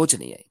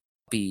සෝචනීයයි.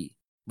 අපි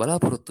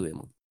බලාපොරොත්තු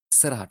වෙමු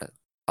ඉස්සරහට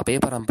අපේ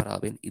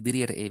પરම්පරාවෙන්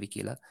ඉදිරියට ඒවි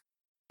කියලා.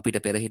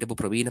 අපිට පෙර හිටපු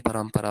ප්‍රවීණ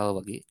પરම්පරාව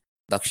වගේ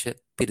දක්ෂ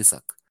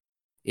පිරිසක්.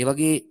 ඒ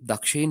වගේ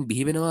දක්ෂයින්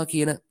බිහි වෙනවා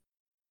කියන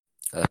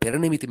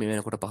පෙරනිමිති මේ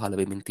වෙනකොට පහළ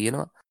වෙමින්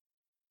තියෙනවා.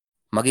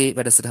 මගේ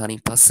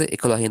වැඩසටහනින් පස්සේ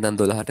 11 ඉඳන්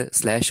 12ට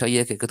 /i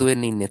එක එකතු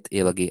වෙන්න ඉන්නෙත්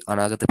ඒ වගේ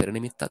අනාගත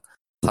පෙරනිමිත්තක්.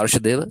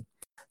 හර්ෂදේව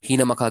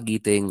හීනමකා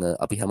ගීතයෙන්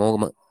අපි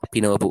හැමෝම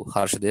පිනවපු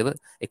හර්ෂදේව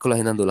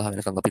 11 ඉඳන් 12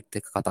 වෙනකම් අපිත්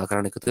එක්ක කතා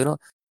කරන්න එකතු වෙනවා.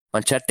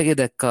 මම chat එකේ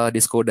දැක්කා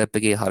Discord app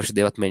එකේ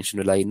හර්ෂදේවත් මෙන්ෂන්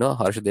වෙලා ඉන්නවා.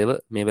 හර්ෂදේව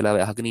මේ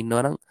වෙලාවේ අහගෙන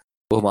ඉන්නවා නම්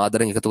බොහොම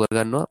ආදරෙන් එකතු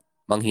කරගන්නවා.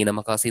 මං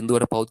හීනමකා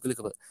සින්දුවට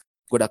පෞද්ගලිකව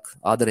ගොඩක්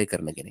ආදරය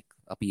කරන කෙනෙක්.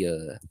 අපි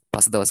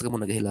පස් දවසක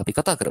මුණ ගැහිලා අපි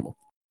කතා කරමු.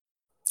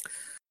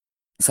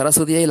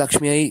 සරස්වතියයි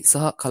ලක්ෂ්මියයි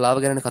සහ කලාව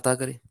ගැන කතා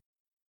කරේ.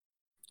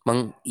 මං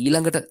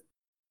ඊළඟට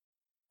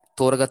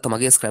තෝරගත්ත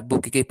මගේ ස්ක්‍රැප්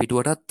බුක් එකේ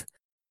පිටුවටත්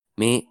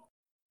මේ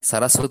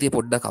සරස්වතිය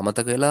පොඩ්ඩක්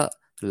අමතක වෙලා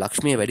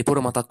ලක්ෂ්මිය වැඩිපුර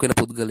මතක් වෙන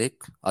පුද්ගලයෙක්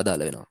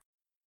අදාළ වෙනවා.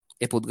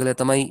 ඒ පුද්ගලයා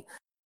තමයි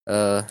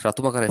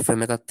රතුමකර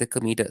FM එකත් එක්ක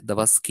මීට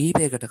දවස්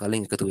කිහිපයකට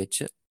කලින් එකතු වෙච්ච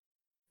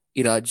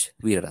ඉරාජ්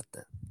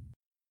වීරරත්න.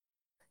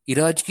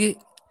 ඉරාජ්ගේ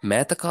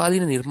මෑත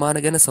කාලීන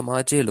නිර්මාණ ගැන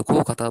සමාජයේ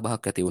ලොකු කතා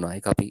බහක් ඇති වුණා.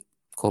 ඒක අපි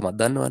කොහොමද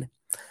දන්නවනේ.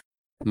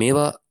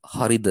 මේවා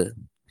හරිද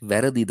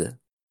වැරදිද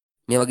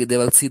මේ වගේ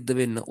දේවල් සිද්ධ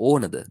වෙන්න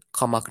ඕනද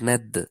කමක්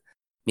නැද්ද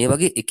මේ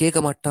වගේ එක එක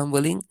මට්ටම්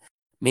වලින්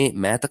මේ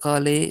මෑත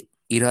කාලයේ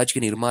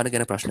ඉරාජ්ගේ නිර්මාණ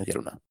ගැන ප්‍රශ්න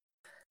කෙරුණා.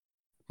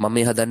 මම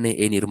මේ හදන්නේ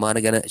ඒ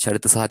නිර්මාණ ගැන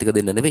චරිත සහතික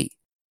දෙන්න නෙවෙයි.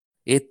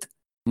 ඒත්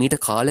මීට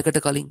කාලයකට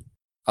කලින්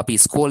අපි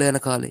ඉස්කෝලේ යන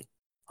කාලේ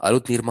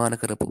අලුත් නිර්මාණ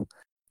කරපු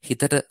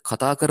හිතට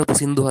කතා කරපු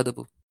සින්දු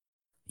හදපු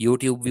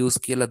YouTube views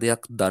කියලා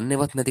දෙයක්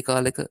දන්නේවත් නැති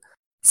කාලෙක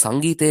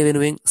සංගීතය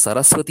වෙනුවෙන්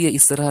සරස්වතිය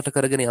ඉස්සරහට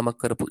කරගෙන යමක්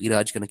කරපු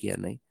ඉරාජ් ගැන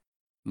කියන්නේ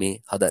මේ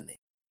හදන්නේ.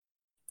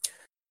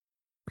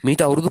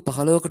 මීට අවුරුදු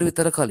 15කට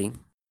විතර කලින්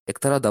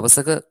එක්තරා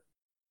දවසක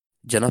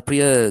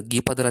ජනප්‍රිය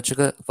ගීපද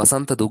රචක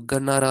වසන්ත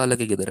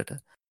දුග්ගන්නාරාලගේ ගෙදරට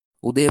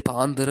උදේ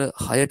පාන්දර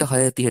 6ට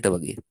 6:30ට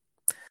වගේ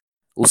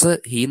උස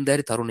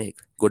හීන්දෑරි තරුණයෙක්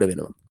ගොඩ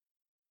වෙනවා.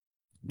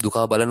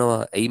 දුකා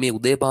බලනවා ඇයි මේ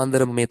උදේ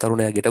පාන්දරම මේ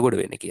තරුණයා ගෙට ගොඩ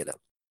වෙන්නේ කියලා.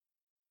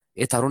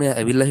 ඒ තරුණයා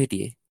ඇවිල්ලා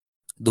හිටියේ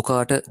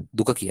දුකාට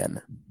දුක කියන්න.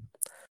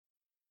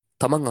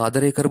 තමන්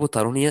ආදරය කරපු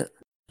තරුණිය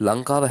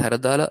ලංකාව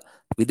හැරදාලා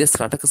විදෙස්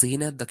රටක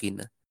සිහිනයක්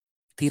දකින්න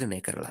තීරණය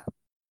කරලා.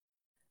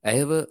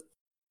 ඇයව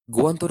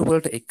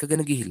ගුවන්තොටුපළට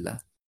එක්කගෙන ගිහිල්ලා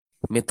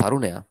මේ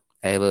තරුණයා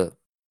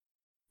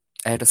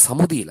ඇයට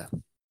සමුදීලා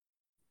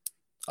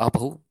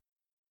ආපහු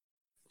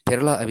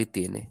පෙරලා ඇවිත්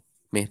තියෙන්නේ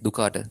මේ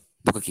දුකාට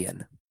දුක කියන්න.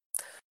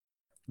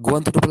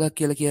 ගුවන් තොටුපළක්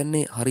කියලා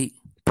කියන්නේ හරි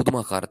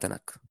පුදුමාකාර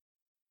තැනක්.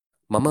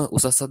 මම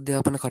උසස්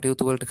අධ්‍යාපන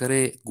කටයුතු වලට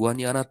කරේ ගුවන්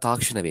යානා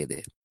තාක්ෂණ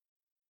වේදය.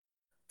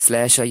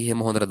 ස්ලෑෂ් අයි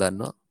එහෙම හොඳට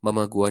දන්නවා. මම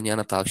ගුවන්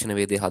යානා තාක්ෂණ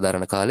වේදය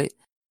හදාරන කාලේ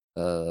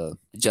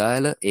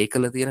ජායල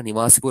ඒකල තියෙන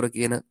නිවාසිපුර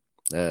කියන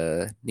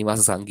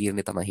නිවාස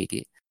සංකීර්ණේ තමයි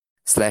හිටියේ.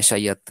 ස්ලෑෂ්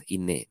අයියත්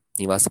ඉන්නේ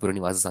නිවාසිපුර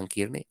නිවාස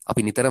සංකීර්ණේ.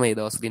 අපි නිතරම ඒ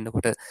දවස්වල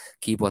ඉන්නකොට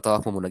කීප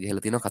වතාවක්ම මුණ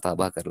ගැහිලා තියෙනවා, කතා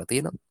බහ කරලා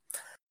තියෙනවා.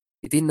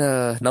 ඉතින්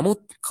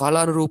නමුත්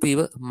කාලානුරූපීව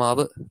මාව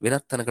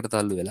වෙනත් තැනකට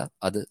තල්ලු වෙලා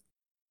අද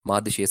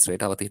මාධ්‍ය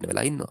ශාස්ත්‍රයට අවතීර්ණ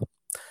වෙලා ඉන්නවා.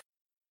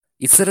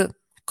 ඉස්සර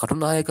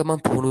කටුනායක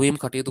මම පුහුණුවීම්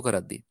කටයුතු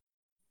කරද්දී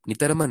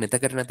නිතරම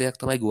නැතකට නැතයක්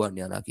තමයි ගුවන්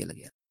යානා කියලා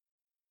කියන්නේ.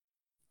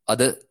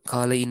 අද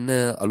කාලේ ඉන්න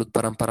අලුත්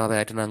පරම්පරාව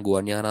ඇයට නම්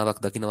ගුවන් යානාවක්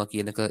දකින්නවා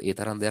කියන එක ඒ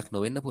තරම් දෙයක්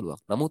නොවෙන්න පුළුවන්.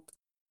 නමුත්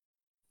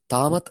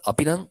තාමත්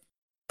අපි නම්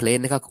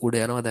ප්ලේන් එකක් උඩ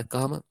යනවා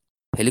දැක්කහම,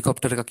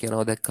 හෙලිකොප්ටර් එකක්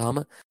යනවා දැක්කහම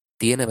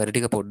තියෙන වැඩ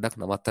ටික පොඩ්ඩක්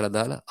නවත්තලා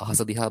දාලා අහස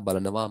දිහා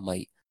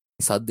බලනවාමයි.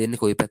 සද්ද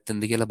එන්නේ කොයි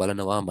පැත්තෙන්ද කියලා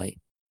බලනවාමයි.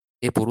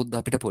 ඒ පුරුද්ද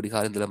අපිට පොඩි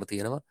කාලේ ඉඳලම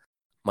තියෙනවා.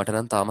 මට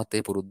නම් තාමත්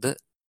ඒ පුරුද්ද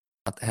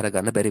අත්හැර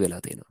ගන්න බැරි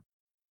වෙලා තියෙනවා.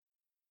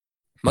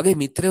 මගේ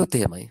මිත්‍රයොත්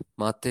එහෙමයි.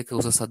 මාත් එක්ක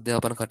උසස්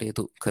අධ්‍යාපන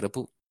කටයුතු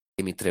කරපු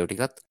මේ මිත්‍රයෝ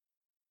ටිකත්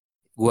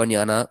ගුවන්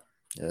යානා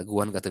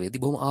ගුවන් ගත වෙද්දී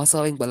බොහොම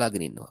ආසාවෙන්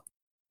බලාගෙන ඉන්නවා.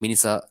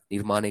 මිනිසා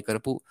නිර්මාණය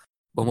කරපු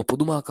බොහොම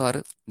පුදුමාකාර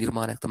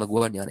නිර්මාණයක් තමයි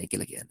ගුවන් යානය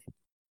කියලා කියන්නේ.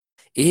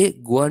 ඒ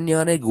ගුවන්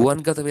යානයේ ගුවන්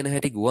ගත වෙන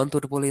හැටි ගුවන්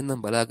තොටුපළේ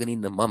ඉඳන් බලාගෙන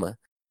ඉන්න මම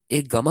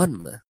ඒ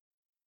ගමන්ම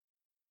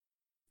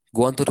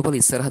ගුවන් තොටුපළ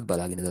ඉස්සරහත්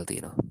බලාගෙන ඉඳලා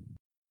තියෙනවා.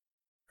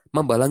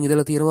 මම බලන්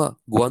ඉඳලා තියෙනවා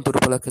ගුවන්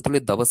තොටුපළක්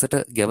ඇතුලේ දවසට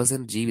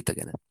ගැවසෙන ජීවිත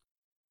ගැන.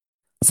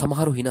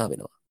 සමහරු hina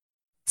වෙනවා.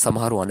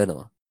 සමහරු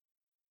අඬනවා.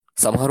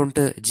 සමහරුන්ට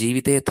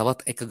ජීවිතයේ තවත්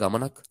එක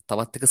ගමනක්,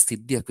 තවත් එක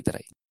සිද්ධියක්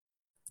විතරයි.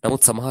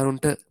 නමුත්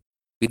සමහරුන්ට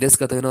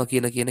විදේශගත වෙනවා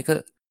කියන එක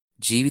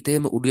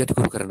ජීවිතේම උඩු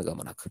යටිකුරු කරන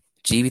ගමනක්.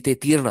 ජීවිතේ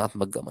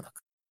තීරණාත්මක ගමනක්.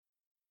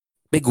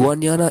 මේ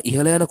ගුවන් යානා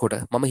ඉහළ යනකොට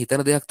මම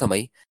හිතන දෙයක්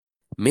තමයි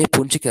මේ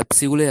පුංචි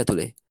කැප්සියුලේ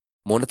ඇතුලේ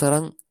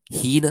මොනතරම්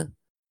හීන,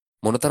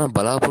 මොනතරම්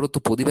බලාපොරොත්තු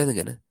පොදි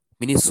බැඳගෙන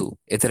මිනිස්සු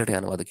එතරට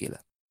යනවද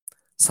කියලා.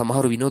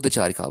 සමහරු විනෝද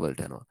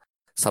චාරිකාවලට යනවා.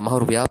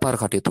 සමහරු ව්‍යාපාර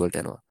කටයුතු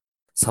වලට යනවා.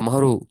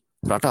 සමහරු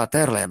රට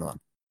අතහැරලා යනවා.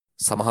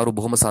 සමහරු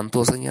බොහොම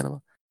සන්තෝෂෙන්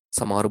යනවා.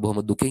 සමහරු බොහොම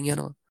දුකෙන්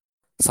යනවා.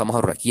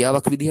 සමහරු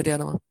රැකියාවක් විදිහට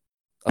යනවා.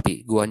 අපි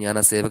ගුවන්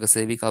යානා සේවක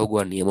සේවිකාව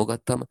ගුවන් නියමව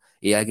ගත්තම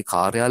ඒ අයගේ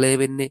කාර්යාලය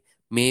වෙන්නේ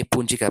මේ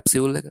පුංචි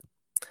කැප්සියුල් එක.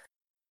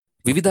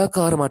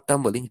 විවිධාකාර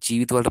මට්ටම් වලින්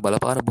ජීවිතවලට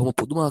බලපාන බොහොම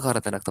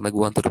පුදුමාකාර තැනක් තමයි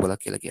ගුවන්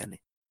තොටුපළක් කියලා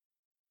කියන්නේ.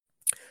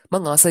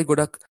 මං ආසයි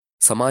ගොඩක්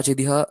සමාජය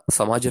දිහා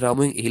සමාජ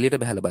රාමුවෙන් ඉහළට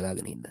බහැලා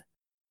බලාගෙන ඉන්න.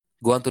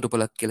 ගුවන්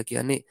තොටුපළක් කියලා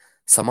කියන්නේ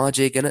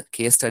සමාජය ගැන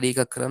කේස් ස්ටඩි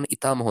එකක් කරන්න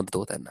ඉතාම හොඳ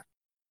තෝතැන්න.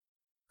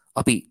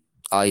 අපි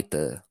ආයිත්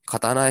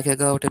කතානායකයා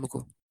ගාවට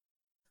එමුකෝ.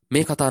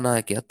 මේ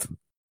කතානායකයාත්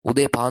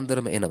උදේ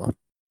පාන්දරම එනවා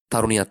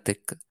තරුණියත්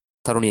එක්ක,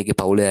 තරුණියගේ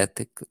පවුලේ අයත්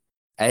එක්ක.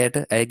 ඇයට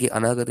ඇයගේ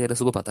අනාගතයට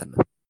සුබ පතන්න.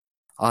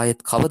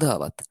 ආයෙත්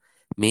කවදාවත්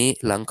මේ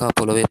ලංකා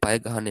පොළොවේ පය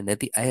ගහන්නේ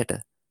නැති ඇයට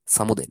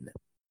සමු දෙන්න.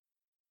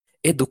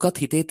 ඒ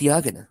දුකත් හිතේ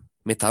තියාගෙන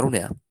මේ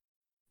තරුණයා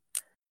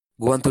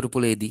ගුවන්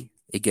තොටුපළේදී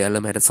ඒ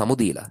ගෑල්ලම හැට සමු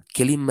දීලා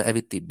කෙලින්ම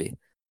ඇවිත් තිබ්බේ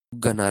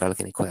උග්ගන්නාරාල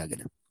කෙනෙක්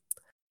හොයාගෙන.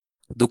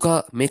 දුකා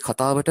මේ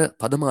කතාවට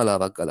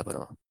පදමාලාවක්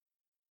ගලපනවා.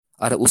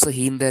 අර උස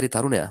හීන්දෑරි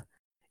තරුණයා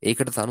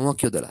ඒකට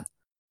තනුවක් යොදලා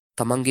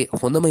තමන්ගේ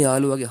හොඳම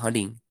යාළුවගේ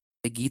හඬින්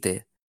ඒ ගීතය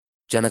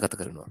ජනගත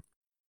කරනවා.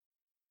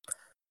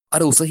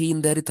 අර උස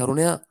හීන්දෑරි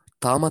තරුණයා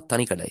තාමත්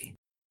තනිකඩයි.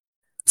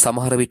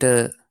 සමහර විට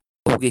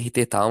ඔහුගේ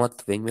හිතේ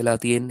තාමත් වෙන් වෙලා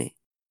තියෙන්නේ,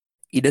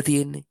 ඉඩ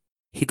තියෙන්නේ,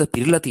 හිත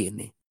පිරලා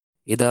තියෙන්නේ.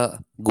 එදා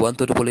ගුවන්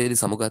තොටුපළේදී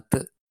සමුගත්ත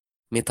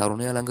මේ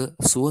තරුණයා ළඟ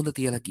සුවඳ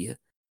තියලා ගිය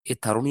ඒ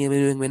තරුණිය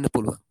වෙනුවෙන් වෙන්න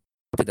පුළුවන්.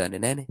 අපි දන්නේ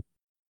නැහනේ.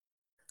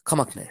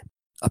 කමක් නැහැ.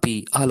 අපි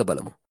අහලා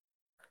බලමු.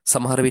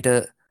 සමහර විට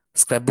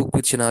ස්ක්‍රැප් බුක්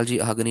විත්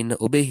ෂනාල්ජී අහගෙන ඉන්න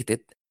ඔබේ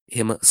හිතෙත්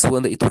එහෙම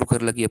සුවඳ ඉතුරු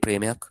කරලා ගිය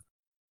ප්‍රේමයක්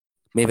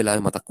මේ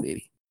වෙලාවේ මතක්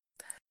වේවි.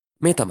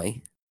 මේ තමයි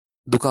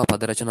දුකා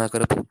පද රචනා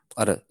කරපු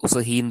අර උස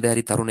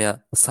හීන්දෑරි තරුණයා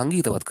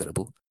සංගීතවත්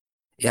කරපු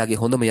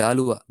එයාගේ හොඳම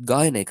යාළුවා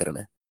ගායනය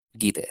කරන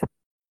ගීතය.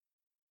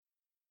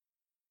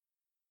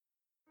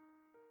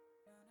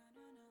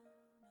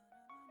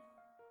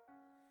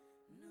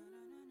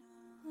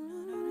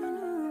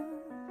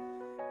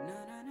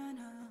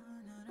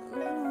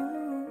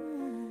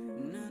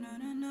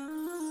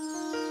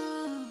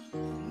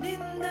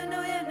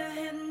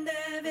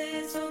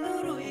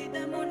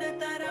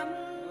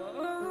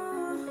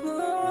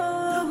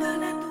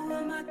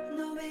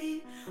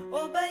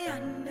 ඔබ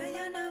යන්න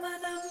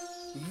යනවනම්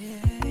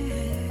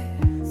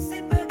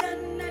සිප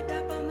ගන්නට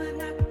පමණ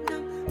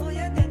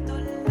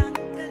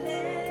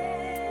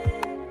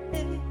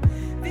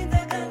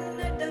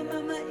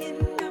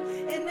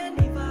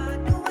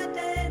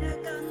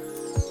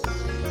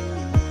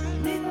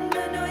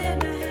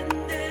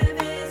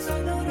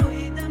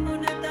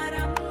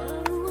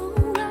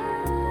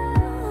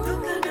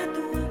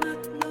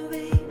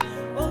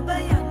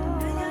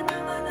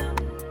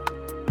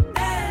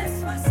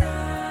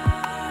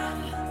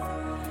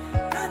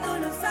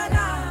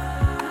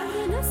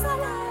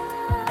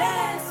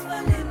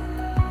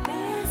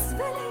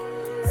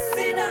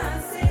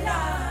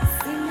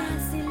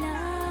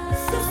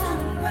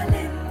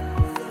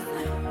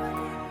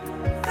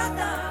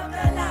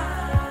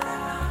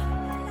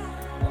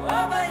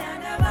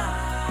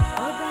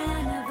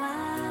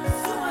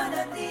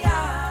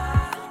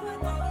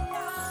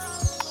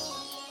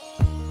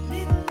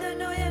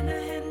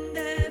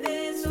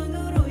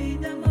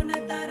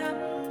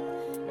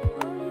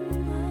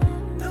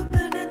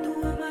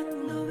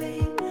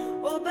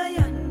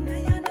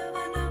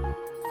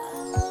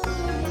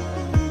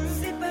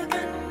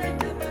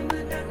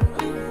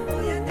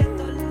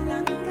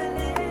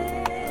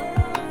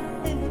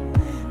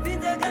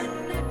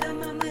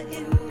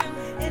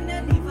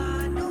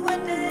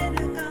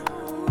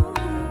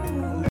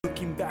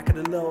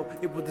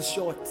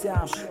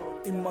time.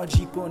 In my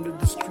Jeep under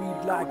the street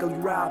like a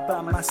ride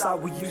by my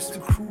side. We used to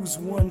cruise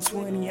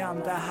 120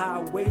 on the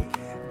highway,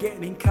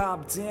 getting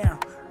copped down,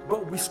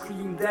 but we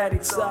scream that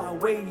it's our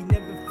way.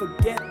 Never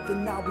forget the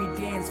night we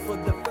danced for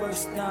the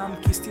first time.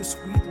 Kissed your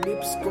sweet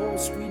lips, gold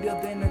sweeter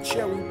than a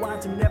cherry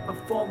wine. To never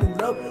fall in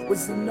love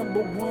was the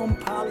 #1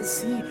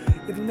 policy.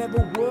 It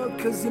never worked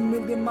cause you're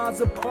million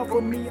miles apart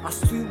from me. I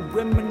still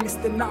reminisce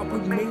the night we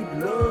made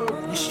love.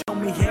 You showed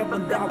me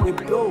heaven that we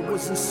built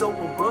wasn't so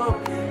above.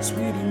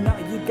 Sweetie, now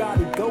you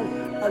gotta go.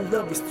 Our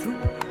love is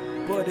true,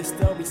 but it's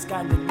always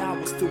kinda now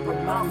will still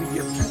remind me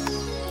of you.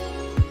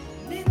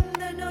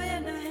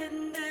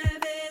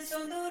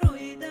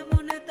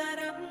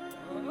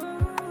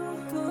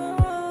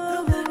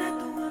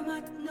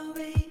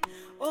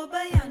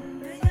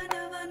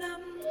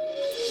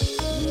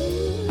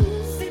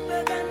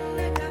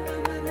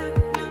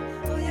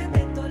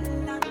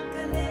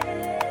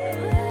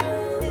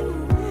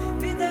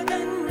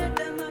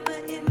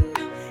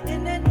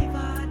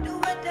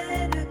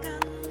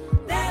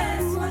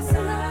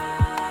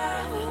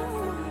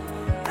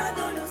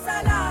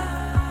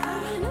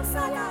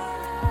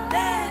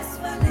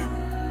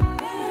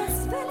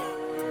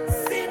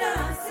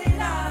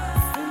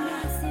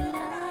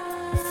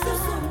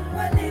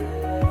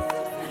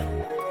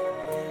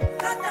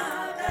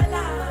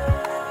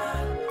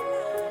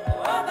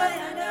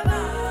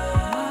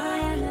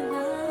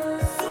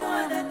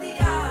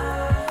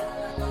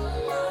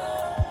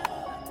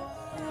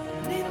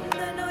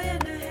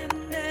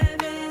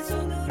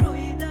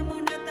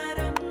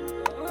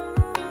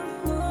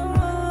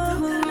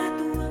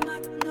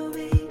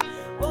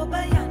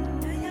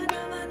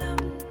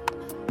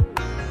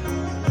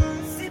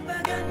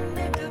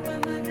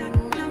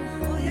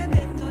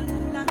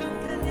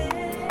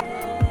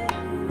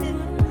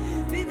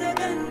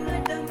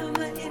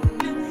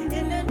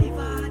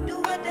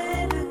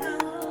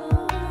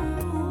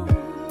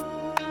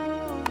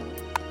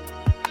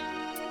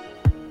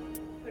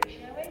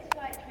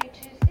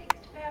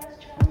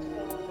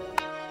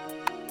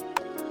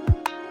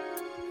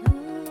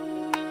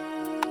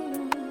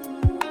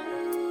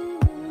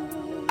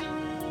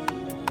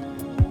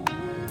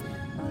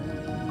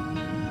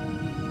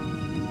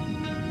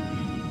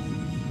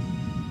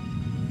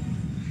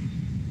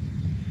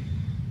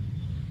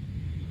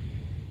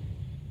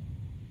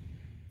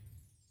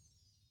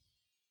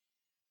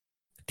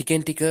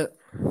 ටිකෙන් ටික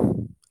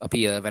අපි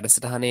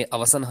වැඩසටහනේ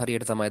අවසන්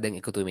හරියට තමයි දැන්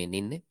එකතු වෙමින්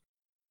ඉන්නේ.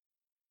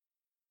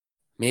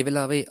 මේ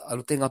වෙලාවේ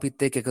අලුතෙන්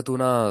අපිත් එක්ක එකතු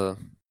වුණා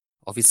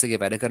ඔෆිස් එකේ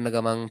වැඩ කරන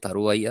ගමන්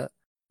තරු අයියා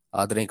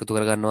ආදරෙන් එකතු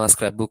කරගන්නවා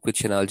ස්ක්‍රැප් බුක් විත්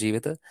ෂෙනල්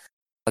ජීවිත.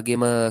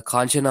 වගේම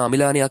කාංචන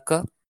අමිලානි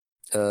අක්කා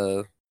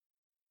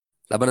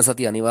ලබන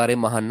සතිය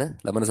අනිවාර්යෙන්ම අහන්න.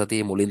 ලබන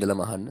සතියේ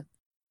මුලින්දලම අහන්න.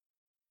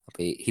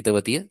 අපේ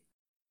හිතවතිය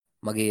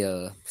මගේ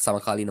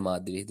සමකාලීන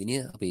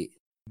මාධ්‍යවේදිනිය අපේ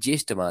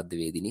ජ්‍යෙෂ්ඨ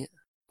මාධ්‍යවේදිනිය.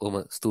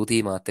 බොහොම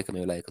ස්තුතියි මාත් එක්ක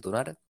මේ වෙලාව එකතු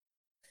වුණාට.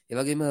 ඒ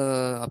වගේම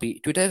අපි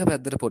Twitter එක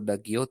පැත්තට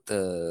පොඩ්ඩක් ගියොත්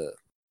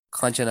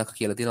කාංචනක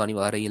කියලා තියෙනවා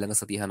අනිවාර්යයෙන් ඊළඟ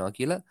සතිය අහනවා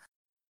කියලා.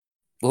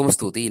 බොහොම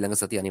ස්තුතියි. ඊළඟ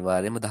සතිය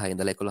අනිවාර්යයෙන්ම 10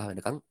 ඉඳලා 11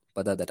 වෙනකන්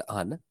බදාදට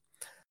අහන්න.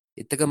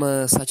 එතකම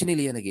සචිනි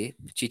ලියනගේ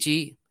චිචි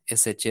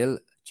SHL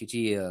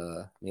චිචි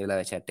මේ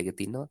වෙලාවේ chat එකේ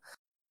තියෙනවා.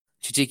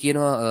 චිචි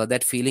කියනවා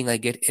that feeling I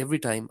get every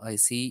time I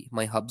see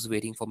my hubs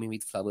waiting for me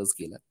with flowers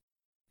කියලා.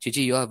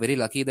 Chichi, you are very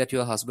lucky that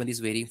your husband is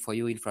waiting for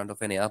you in front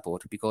of an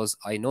airport because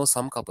I know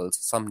some couples,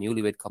 some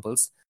newlywed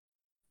couples,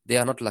 they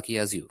are not lucky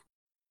as you.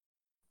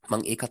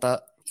 මං ඒ කතා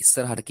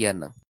ඉස්සරහට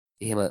කියන්නම්.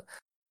 එහෙම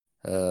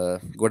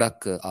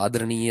ගොඩක්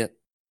ආදරණීය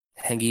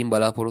හැඟීම්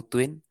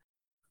බලාපොරොත්තුවෙන්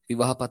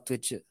විවාහපත්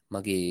වෙච්ච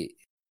මගේ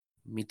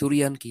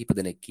මිතුරියන් කිහිප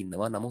දෙනෙක්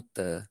ඉන්නවා. නමුත්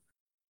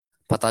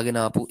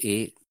පතාගෙන ආපු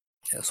ඒ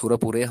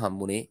සුරපුරේ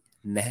හම්බුනේ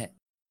නැහැ.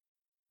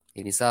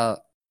 ඒ නිසා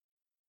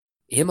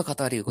එහෙම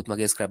කතා ටිකකුත්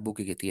මගේ ස්ක්‍රැප් බුක්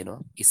එකේ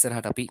තියෙනවා.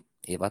 ඉස්සරහට අපි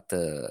ඒවත්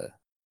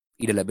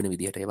ඉඩ ලැබෙන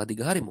විදිහට ඒවා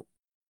දිගහරිමු.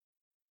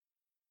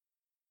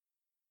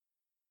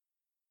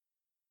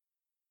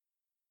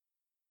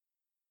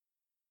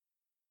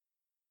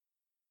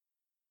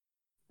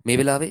 මේ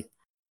වෙලාවේ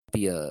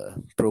අපි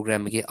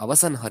ප්‍රෝග්‍රෑම් එකේ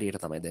අවසන්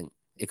හරියට තමයි දැන්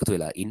එකතු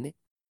වෙලා ඉන්නේ.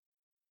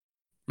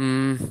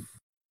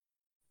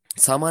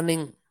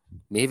 සාමාන්‍යයෙන්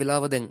මේ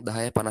වෙලාව දැන්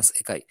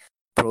 10:51යි.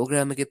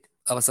 ප්‍රෝග්‍රෑම් එකේ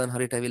අවසන්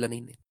හරියට ඇවිල්ලා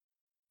ඉන්නේ.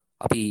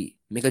 අපි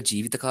මේක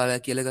ජීවිත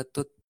කාලයක් කියලා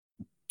ගත්තොත්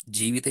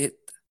ජීවිතයේ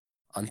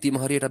අන්තිම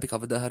හරියට අපි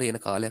කවදා හරි එන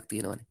කාලයක්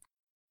තියෙනවානේ.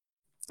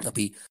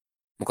 අපි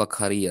මොකක්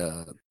හරි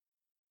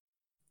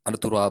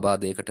අනතුරු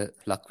ආබාධයකට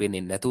ලක්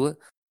වෙන්නේ නැතුව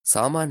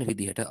සාමාන්‍ය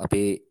විදිහට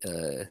අපේ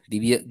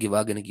දිවිය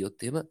ගෙවාගෙන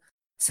ගියොත් එහෙම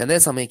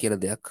සැඳෑ සමය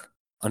කියලා දෙයක්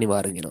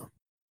අනිවාර්යෙන් එනවා.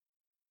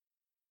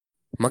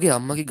 මගේ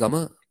අම්මගේ ගම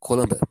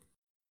කොළඹ.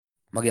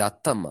 මගේ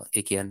අත්තම්මා,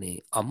 ඒ කියන්නේ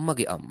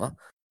අම්මගේ අම්මා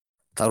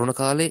තරුණ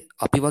කාලේ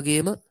අපි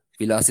වගේම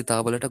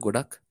විලාසිතාවලට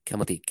ගොඩක්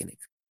කැමති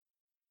කෙනෙක්.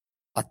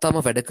 අත්තම්ම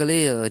වැඩ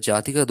කළේ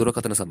ජාතික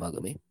දුරකථන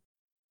සමාගමේ.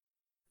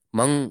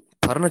 මං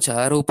පරණ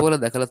ඡායාරූපවල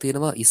දැකලා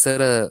තියෙනවා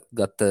ඉස්සර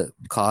ගත්ත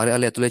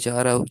කාර්යාලය ඇතුලේ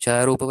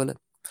ඡායාරූපවල.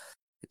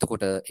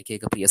 එතකොට එක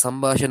එක ප්‍රිය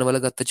සංഭാෂණවල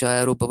ගත්ත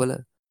ඡායාරූපවල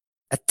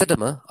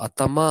ඇත්තටම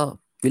අත්තම්මා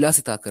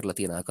විලාසිතා කරලා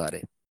තියෙන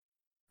ආකාරය.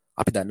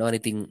 අපි දන්නවනේ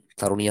ඉතින්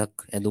තරුණියක්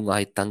ඇඳුම්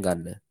ආයිත්තම්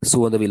ගන්න,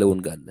 සුවඳ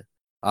විලවුන් ගන්න,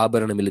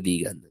 ආභරණ මිලදී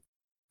ගන්න.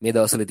 මේ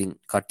දවස්වල ඉතින්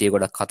කට්ටිය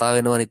ගොඩක් කතා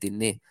වෙනවනේ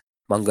ඉතින්නේ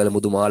මංගල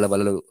මුදු මාල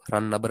වල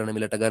රන් අබරණ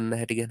මිලට ගන්න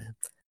හැටි ගැන.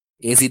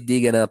 ඒ සිද්ධිය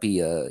ගැන අපි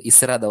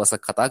ඉස්සරහ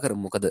දවසක් කතා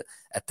කරමු. මොකද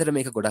ඇත්තට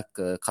මේක ගොඩක්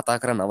කතා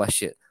කරන්න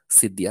අවශ්‍ය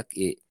සිද්ධියක්.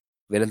 ඒ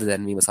වෙළඳ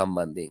දැන්වීම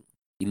සම්බන්ධයෙන්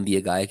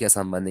ඉන්දිය ගායකයා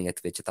සම්බන්ධයෙන්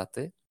ඇති වෙච්ච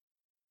තත්ත්වය.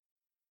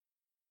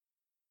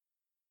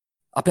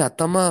 අපේ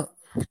අත්තම්මා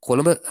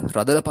කොළඹ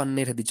රදල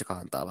පන්නේ හැදිච්ච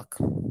කාන්තාවක්.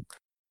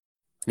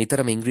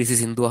 නිතරම ඉංග්‍රීසි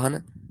සින්දු අහන,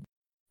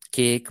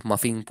 කේක්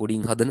මෆින්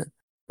පුඩින් හදන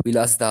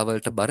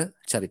විලාසිතාවලට බර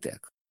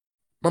චරිතයක්.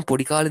 මම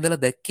පොඩි කාලේ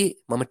ඉඳලා දැක්කේ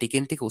මම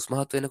ටිකෙන් ටික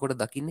උස්මහත් වෙනකොට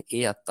දකින්නේ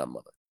ඒ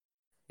අත්තම්මව.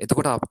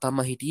 එතකොට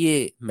අත්තම්මා හිටියේ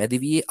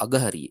මැදිවියේ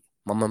අගහරියේ.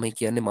 මම මේ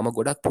කියන්නේ මම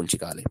ගොඩක් පුංචි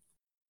කාලේ.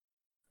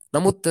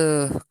 නමුත්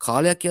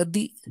කාලයක්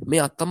යද්දී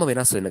මේ අත්තම්මා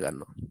වෙනස් වෙන්න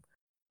ගන්නවා.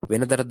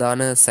 වෙනදට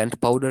දාන සැන්ට්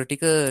පවුඩර්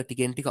ටික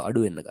ටිකෙන් ටික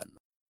අඩු වෙන්න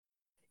ගන්නවා.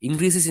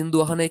 ඉංග්‍රීසි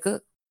සින්දු අහන එක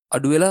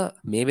අඩු වෙලා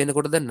මේ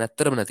වෙනකොට දැන්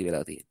නැත්තරම නැති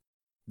වෙලා තියෙනවා.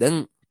 දැන්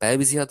පැය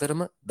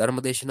 24ම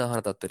ධර්මදේශන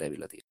අහන තත්ත්වයට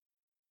ඇවිල්ලා තියෙනවා.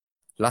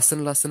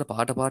 ලස්සන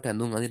පාට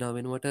ඇඳුම් අඳිනව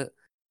වෙනුවට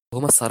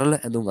බොහොම සරල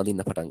ඇඳුම්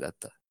අඳින්න පටන්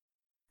ගත්තා.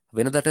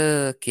 වෙනදට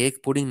කේක්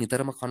පුඩින්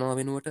නිතරම කනවා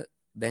වෙනුවට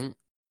දැන්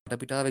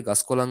පිටාවේ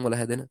ගස් කොළන් වල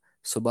හැදෙන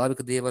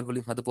ස්වභාවික දේවල්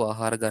වලින් හදපු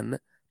ආහාර ගන්න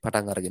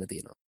පටන් අරගෙන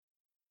තියෙනවා.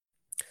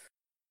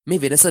 මේ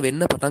වෙනස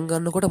වෙන්න පටන්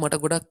ගන්නකොට මට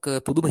ගොඩක්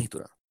පුදුම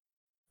හිතුණා.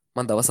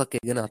 මම දවසක්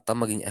ඒ ගැන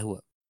අත්තම්මගෙන්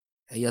ඇහුවා.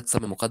 ඇයි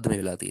අත්සම මොකද්ද මේ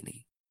වෙලා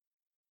තියෙන්නේ?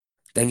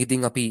 දැන්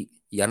ඉතින් අපි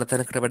යන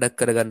තැනකට වැඩක්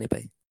කරගන්න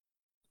එපයි.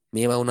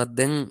 මේවා වුණත්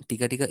දැන්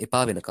ටික ටික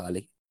එපා වෙන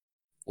කාලේ.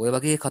 ඔය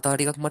වගේ කතා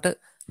ටිකක් මට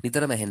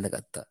නිතරම ඇහෙන්න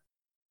ගත්තා.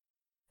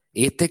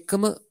 ඒත්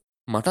එක්කම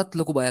මටත්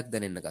ලොකු බයක්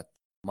දැනෙන්න ගත්තා.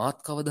 මාත්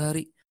කවදා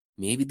හරි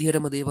මේ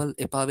විදිහටම දේවල්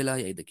එපා වෙලා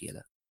යයිද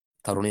කියලා.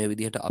 තරුණය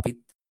විදිහට අපිත්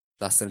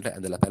ලස්සනට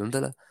ඇඳලා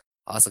පැළඳලා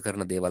ආස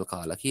කරන දේවල්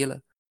කාලා කියලා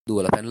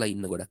දුවලා පැනලා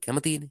ඉන්න ගොඩක්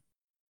කැමතිනේ.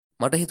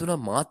 මට හිතුණා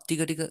මාත්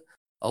ටික ටික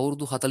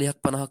අවුරුදු 40ක්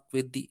 50ක්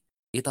වෙද්දි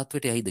ඒ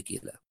තත්වෙට යයිද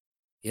කියලා.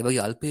 ඒ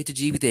වගේ අල්පේච්ච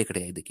ජීවිතයකට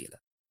යයිද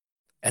කියලා.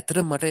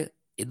 ඇත්තටම මට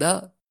එදා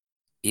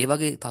ඒ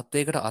වගේ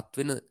තත්වයකට අත්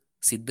වෙන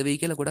සිද්ධ වෙයි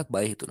කියලා ගොඩක්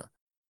බය හිතුණා.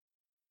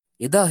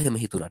 එදා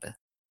එහෙම හිතුණට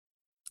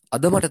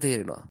අද මට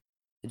තේරෙනවා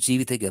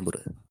ජීවිතේ ගැඹුර.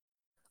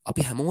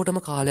 අපි හැමෝටම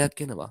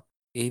කාලයක් එනවා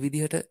ඒ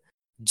විදිහට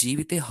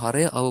ජීවිතේ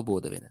හරය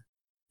අවබෝධ වෙන.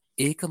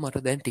 ඒක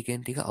මට දැන්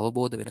ටිකෙන් ටික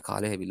අවබෝධ වෙන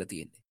කාලය ඇවිල්ලා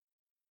තියෙන්නේ.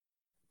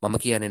 මම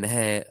කියන්නේ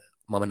නැහැ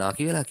මම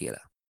නාකි වෙලා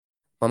කියලා.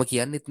 මම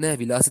කියන්නෙත් නැහැ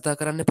විලාසිතා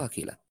කරන්න එපා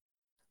කියලා.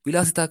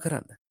 විලාසිතා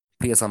කරන්න.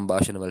 ප්‍රිය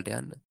සංഭാෂණ වලට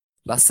යන්න.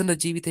 ලස්සන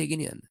ජීවිතය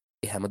ගෙනියන්න.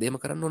 ඒ හැමදේම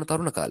කරන්න ඕන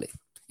තරුණ කාලේ.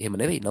 එහෙම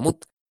නෙවෙයි.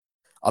 නමුත්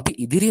අපි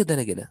ඉදිරිය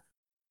දැනගෙන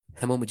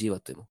හැමෝම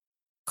ජීවත් වෙමු.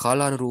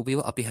 කාලානුරූපීව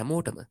අපි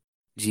හැමෝටම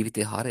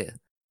ජීවිතේ හරය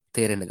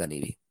තේරෙන්න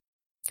ගනීවි.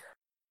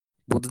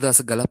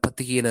 බුද්ධදාස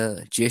ගලප්පත්ති කියන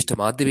ජ්‍යෙෂ්ඨ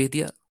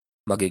මාධ්‍යවේදියා,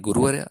 මගේ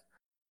ගුරුවරයා,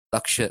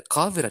 දක්ෂ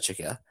කාව්‍ය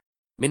රචකයා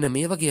මෙන්න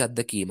මේ වගේ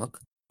අත්දැකීමක්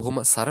බොහොම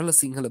සරල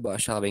සිංහල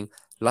භාෂාවෙන්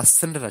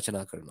ලස්සනට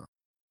රචනා කරනවා.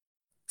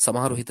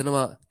 සමහරු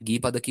හිතනවා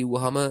ගීපද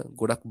කිව්වහම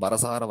ගොඩක්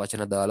බරසාර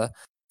වචන දාලා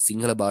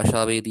සිංහල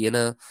භාෂාවේ තියෙන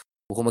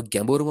බොහොම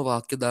ගැඹුරුම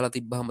වාක්‍ය දාලා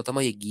තිබ්බහම තමයි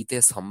මේ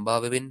ගීතය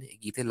සම්භාව්‍ය වෙන්නේ,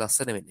 ගීතේ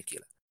ලස්සන වෙන්නේ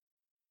කියලා.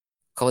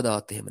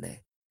 කවදාවත් එහෙම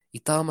නැහැ.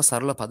 ඊටාම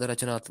සරල පද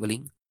රචනාත්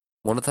වලින්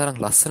මොනතරම්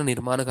ලස්සන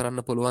නිර්මාණ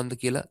කරන්න පුළුවන්ද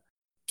කියලා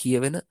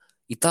කියවෙන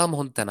ඊටාම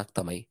හොඳ තැනක්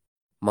තමයි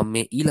මම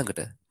මේ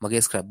ඊළඟට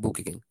මගේ ස්ක්‍රැප් බුක්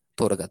එකෙන්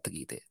තෝරගත්ත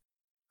ගීතය.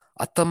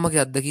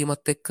 අත්තම්මගේ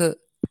අත්දැකීමත් එක්ක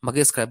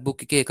මගේ ස්ක්‍රැප්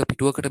බුක් එකේ එක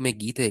පිටුවකට මේ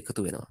ගීතය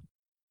එකතු වෙනවා.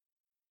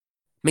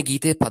 මේ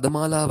ගීතයේ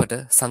පදමාලාවට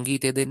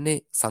සංගීතය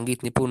දෙන්නේ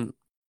සංගීත නිපුන්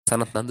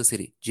සනත්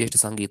නන්දසිරි,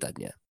 ජ්‍යෙෂ්ඨ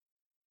සංගීතඥයා.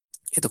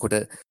 එතකොට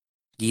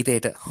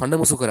ගීතයට හඬ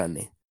මුසු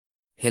කරන්නේ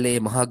හෙළේ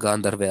මහා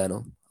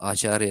ගාන්ධර්වයානෝ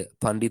ආචාර්ය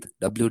පණ්ඩිත්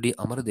WD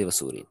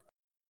අමරදේවසූරීන්.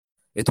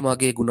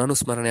 එතුමාගේ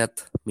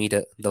ගුණානුස්මරණයත් මීට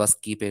දවස්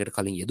කීපයකට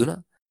කලින්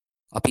යෙදුණා.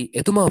 අපි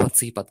එතුමාවත්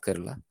සිහිපත්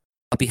කරලා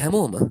අපි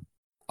හැමෝම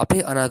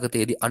අපේ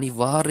අනාගතයේදී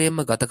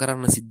අනිවාර්යයෙන්ම ගත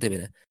කරන්න සිද්ධ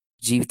වෙන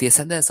ජීවිතයේ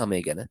සැඳෑ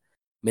සමය ගැන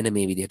මෙන්න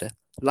මේ විදිහට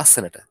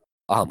ලස්සනට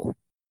අහමු.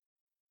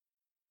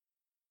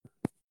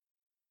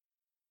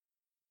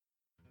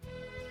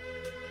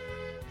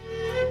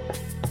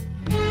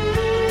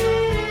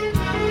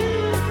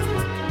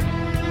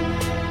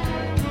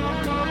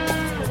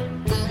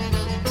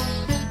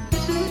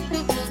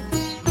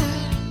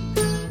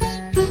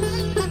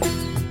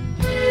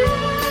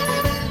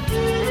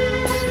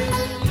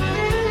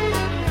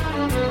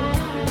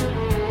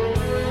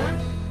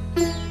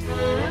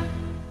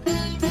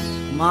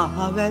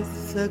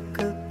 මහවැස්සක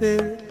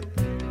පෙර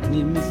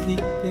නිමිසි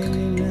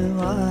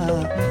පෙනෙනවා,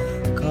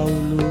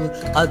 කවුළු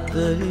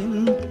අතරින්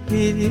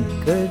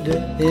පිරිකඩ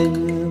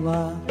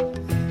එනවා,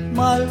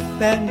 මල්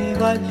පැණි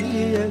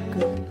වලියක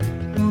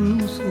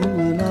උණුසුම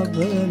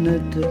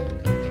ලබනට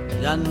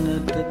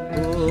යන්නට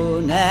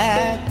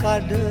ඕනෑ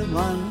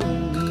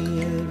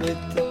කඩමන්දිය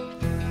වෙත.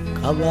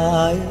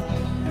 කබාය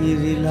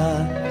ඉරිලා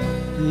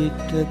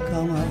ඊට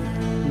කමක්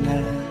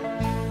නෑ,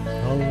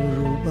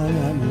 කවුරු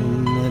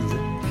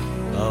බලන්නද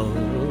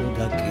කවුරු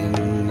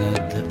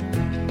දකින්නද,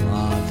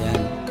 මා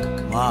දැන්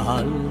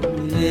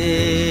මහලුවේ,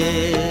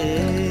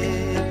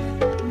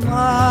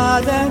 මා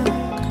දැන්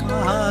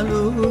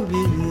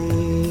මහලුවේ.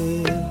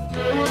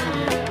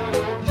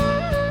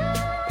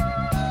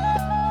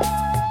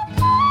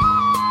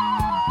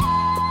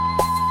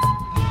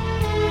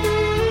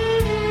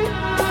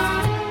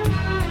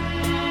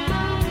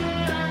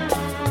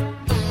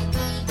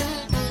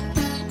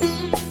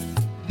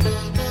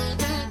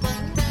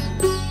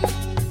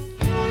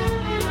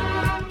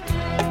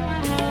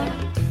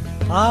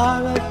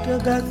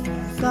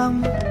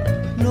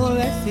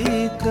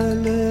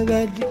 සීතල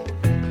වැඩි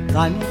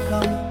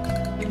තනිකම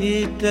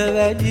ඊට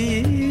වැඩි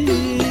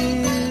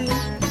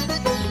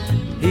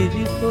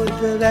ඉරිපොද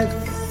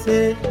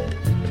වැස්සේ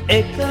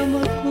එකම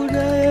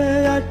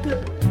කුඩයට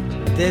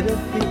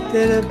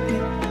තෙරපි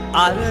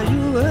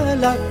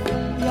අරයුවලක්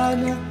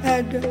යන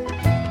හැඩ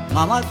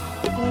මමත්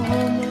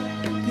කොහොම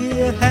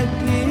ගිය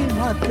හැටි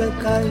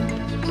මතකයි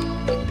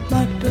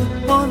මට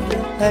හොඳ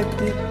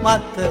හැටි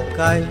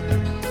මතකයි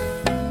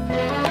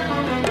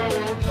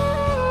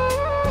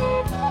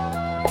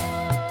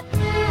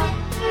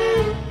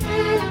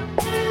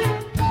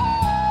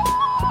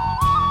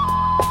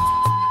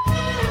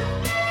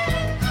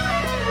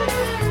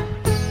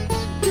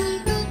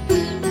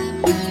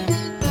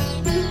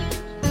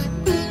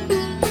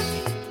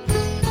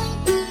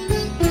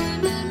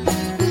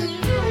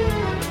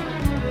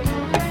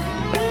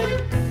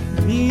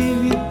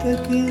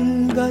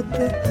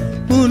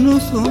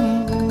උණුසුම්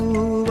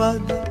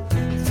වූවද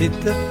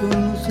සිත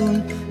උණුසුම්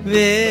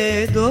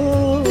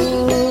වේදෝ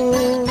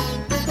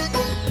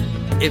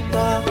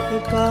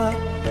එපා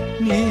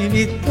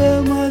නිවිත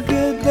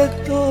මගේ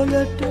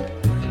දෙතොලට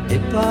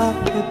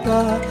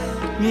එපා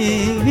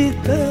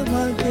නිවිත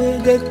මගේ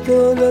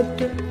දෙතොලට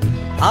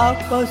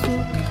ආපසු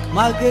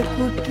මගේ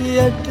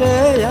කුටියට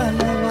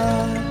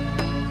යනවා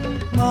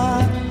මා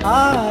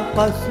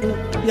ආපසු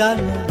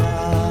යනවා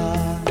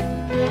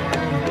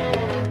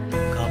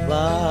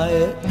කබාය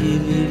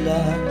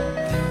ඉරිලා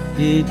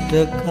ඊට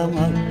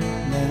කමක්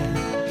නෑ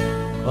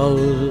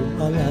කවුරු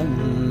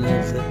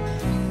බලන්නද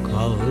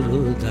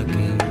කවුරු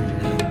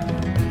දකින්නේ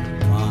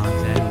මා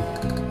දැන්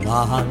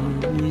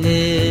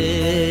මහන්නේ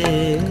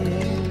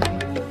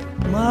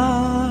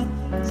මා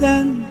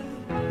දැන්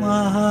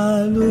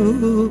මහලු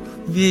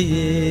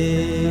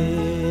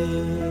වියේ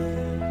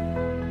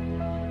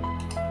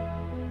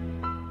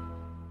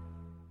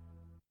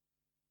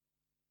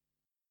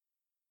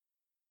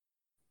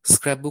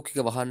ස්ක්‍රැප් බුක් එක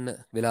වහන්න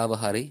වෙලාව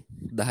හරි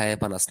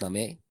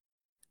 10:59යි.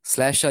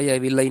 ස්ලෑෂ් අය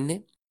ඇවිල්ලා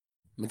ඉන්නේ.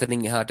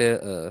 මෙතනින් එහාට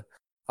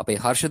අපේ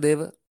හර්ෂදේව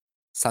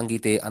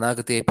සංගීතයේ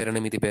අනාගතයේ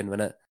පෙරනිමිති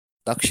පෙන්වන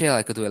දක්ෂයා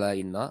එකතු වෙලා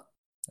ඉන්නවා.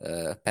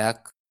 පැයක්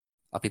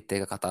අපිත්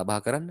ඒක කතා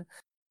බහ කරන්න.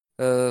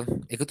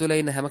 එකතු වෙලා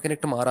ඉන්න හැම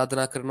කෙනෙක්ටම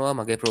ආරාධනා කරනවා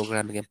මගේ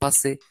ප්‍රෝග්‍රෑම් එකෙන්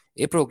පස්සේ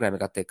ඒ ප්‍රෝග්‍රෑම්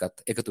එකත් එක්කත්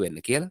එකතු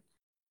වෙන්න කියලා.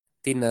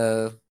 ඉතින්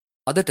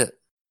අදට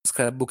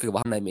ස්ක්‍රැප් බුක් එක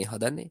වහන්නයි මේ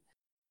හදන්නේ.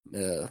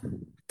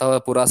 තව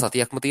පුරා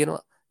සතියක්ම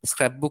තියෙනවා.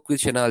 Scrapbook with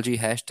channel G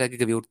hashtag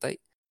එක විවෘතයි.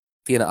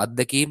 තියෙන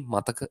අත්දැකීම්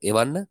මතක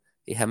එවන්න.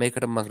 ඒ හැම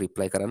එකටම මම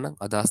රිප්ලයි කරන්නම්,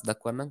 අදහස්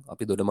දක්වන්නම්.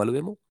 අපි දොඩමළු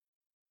වෙමු.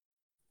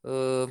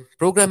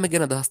 ප්‍රෝග්‍රෑම් එක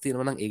ගැන අදහස්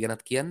තියෙනවා නම් ඒ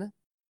ගැනත් කියන්න.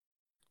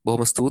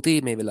 බොහොම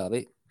ස්තුතියි මේ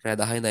වෙලාවේ රෑ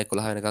 10 ඉඳන්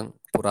 11 වෙනකන්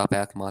පුරා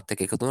පැයක් මාත්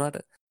එක්ක එකතු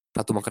වුණාට.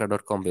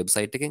 ratumakaran.com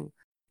වෙබ්සයිට් එකෙන්,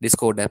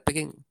 Discord app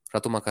එකෙන්,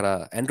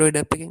 ratumakaran Android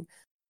app එකෙන්,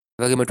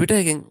 වගේම Twitter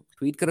එකෙන්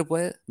ට්වීට් කරපු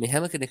අය මේ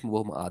හැම කෙනෙක්ම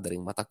බොහොම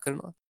ආදරෙන් මතක්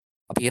කරනවා.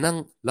 අපි එනම්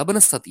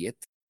ලබන සතියේත්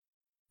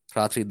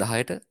රාත්‍රී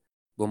 10ට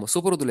බොහොම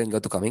සුපුරුදුලෙන්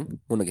ගතු කමින්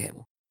මුණ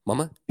ගැහෙමු.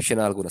 මම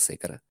ෂෙනාල්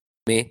ගුණසේකර.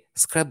 මේ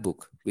ස්ක්‍රැප් බුක්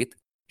with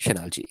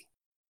ෂෙනාල් G.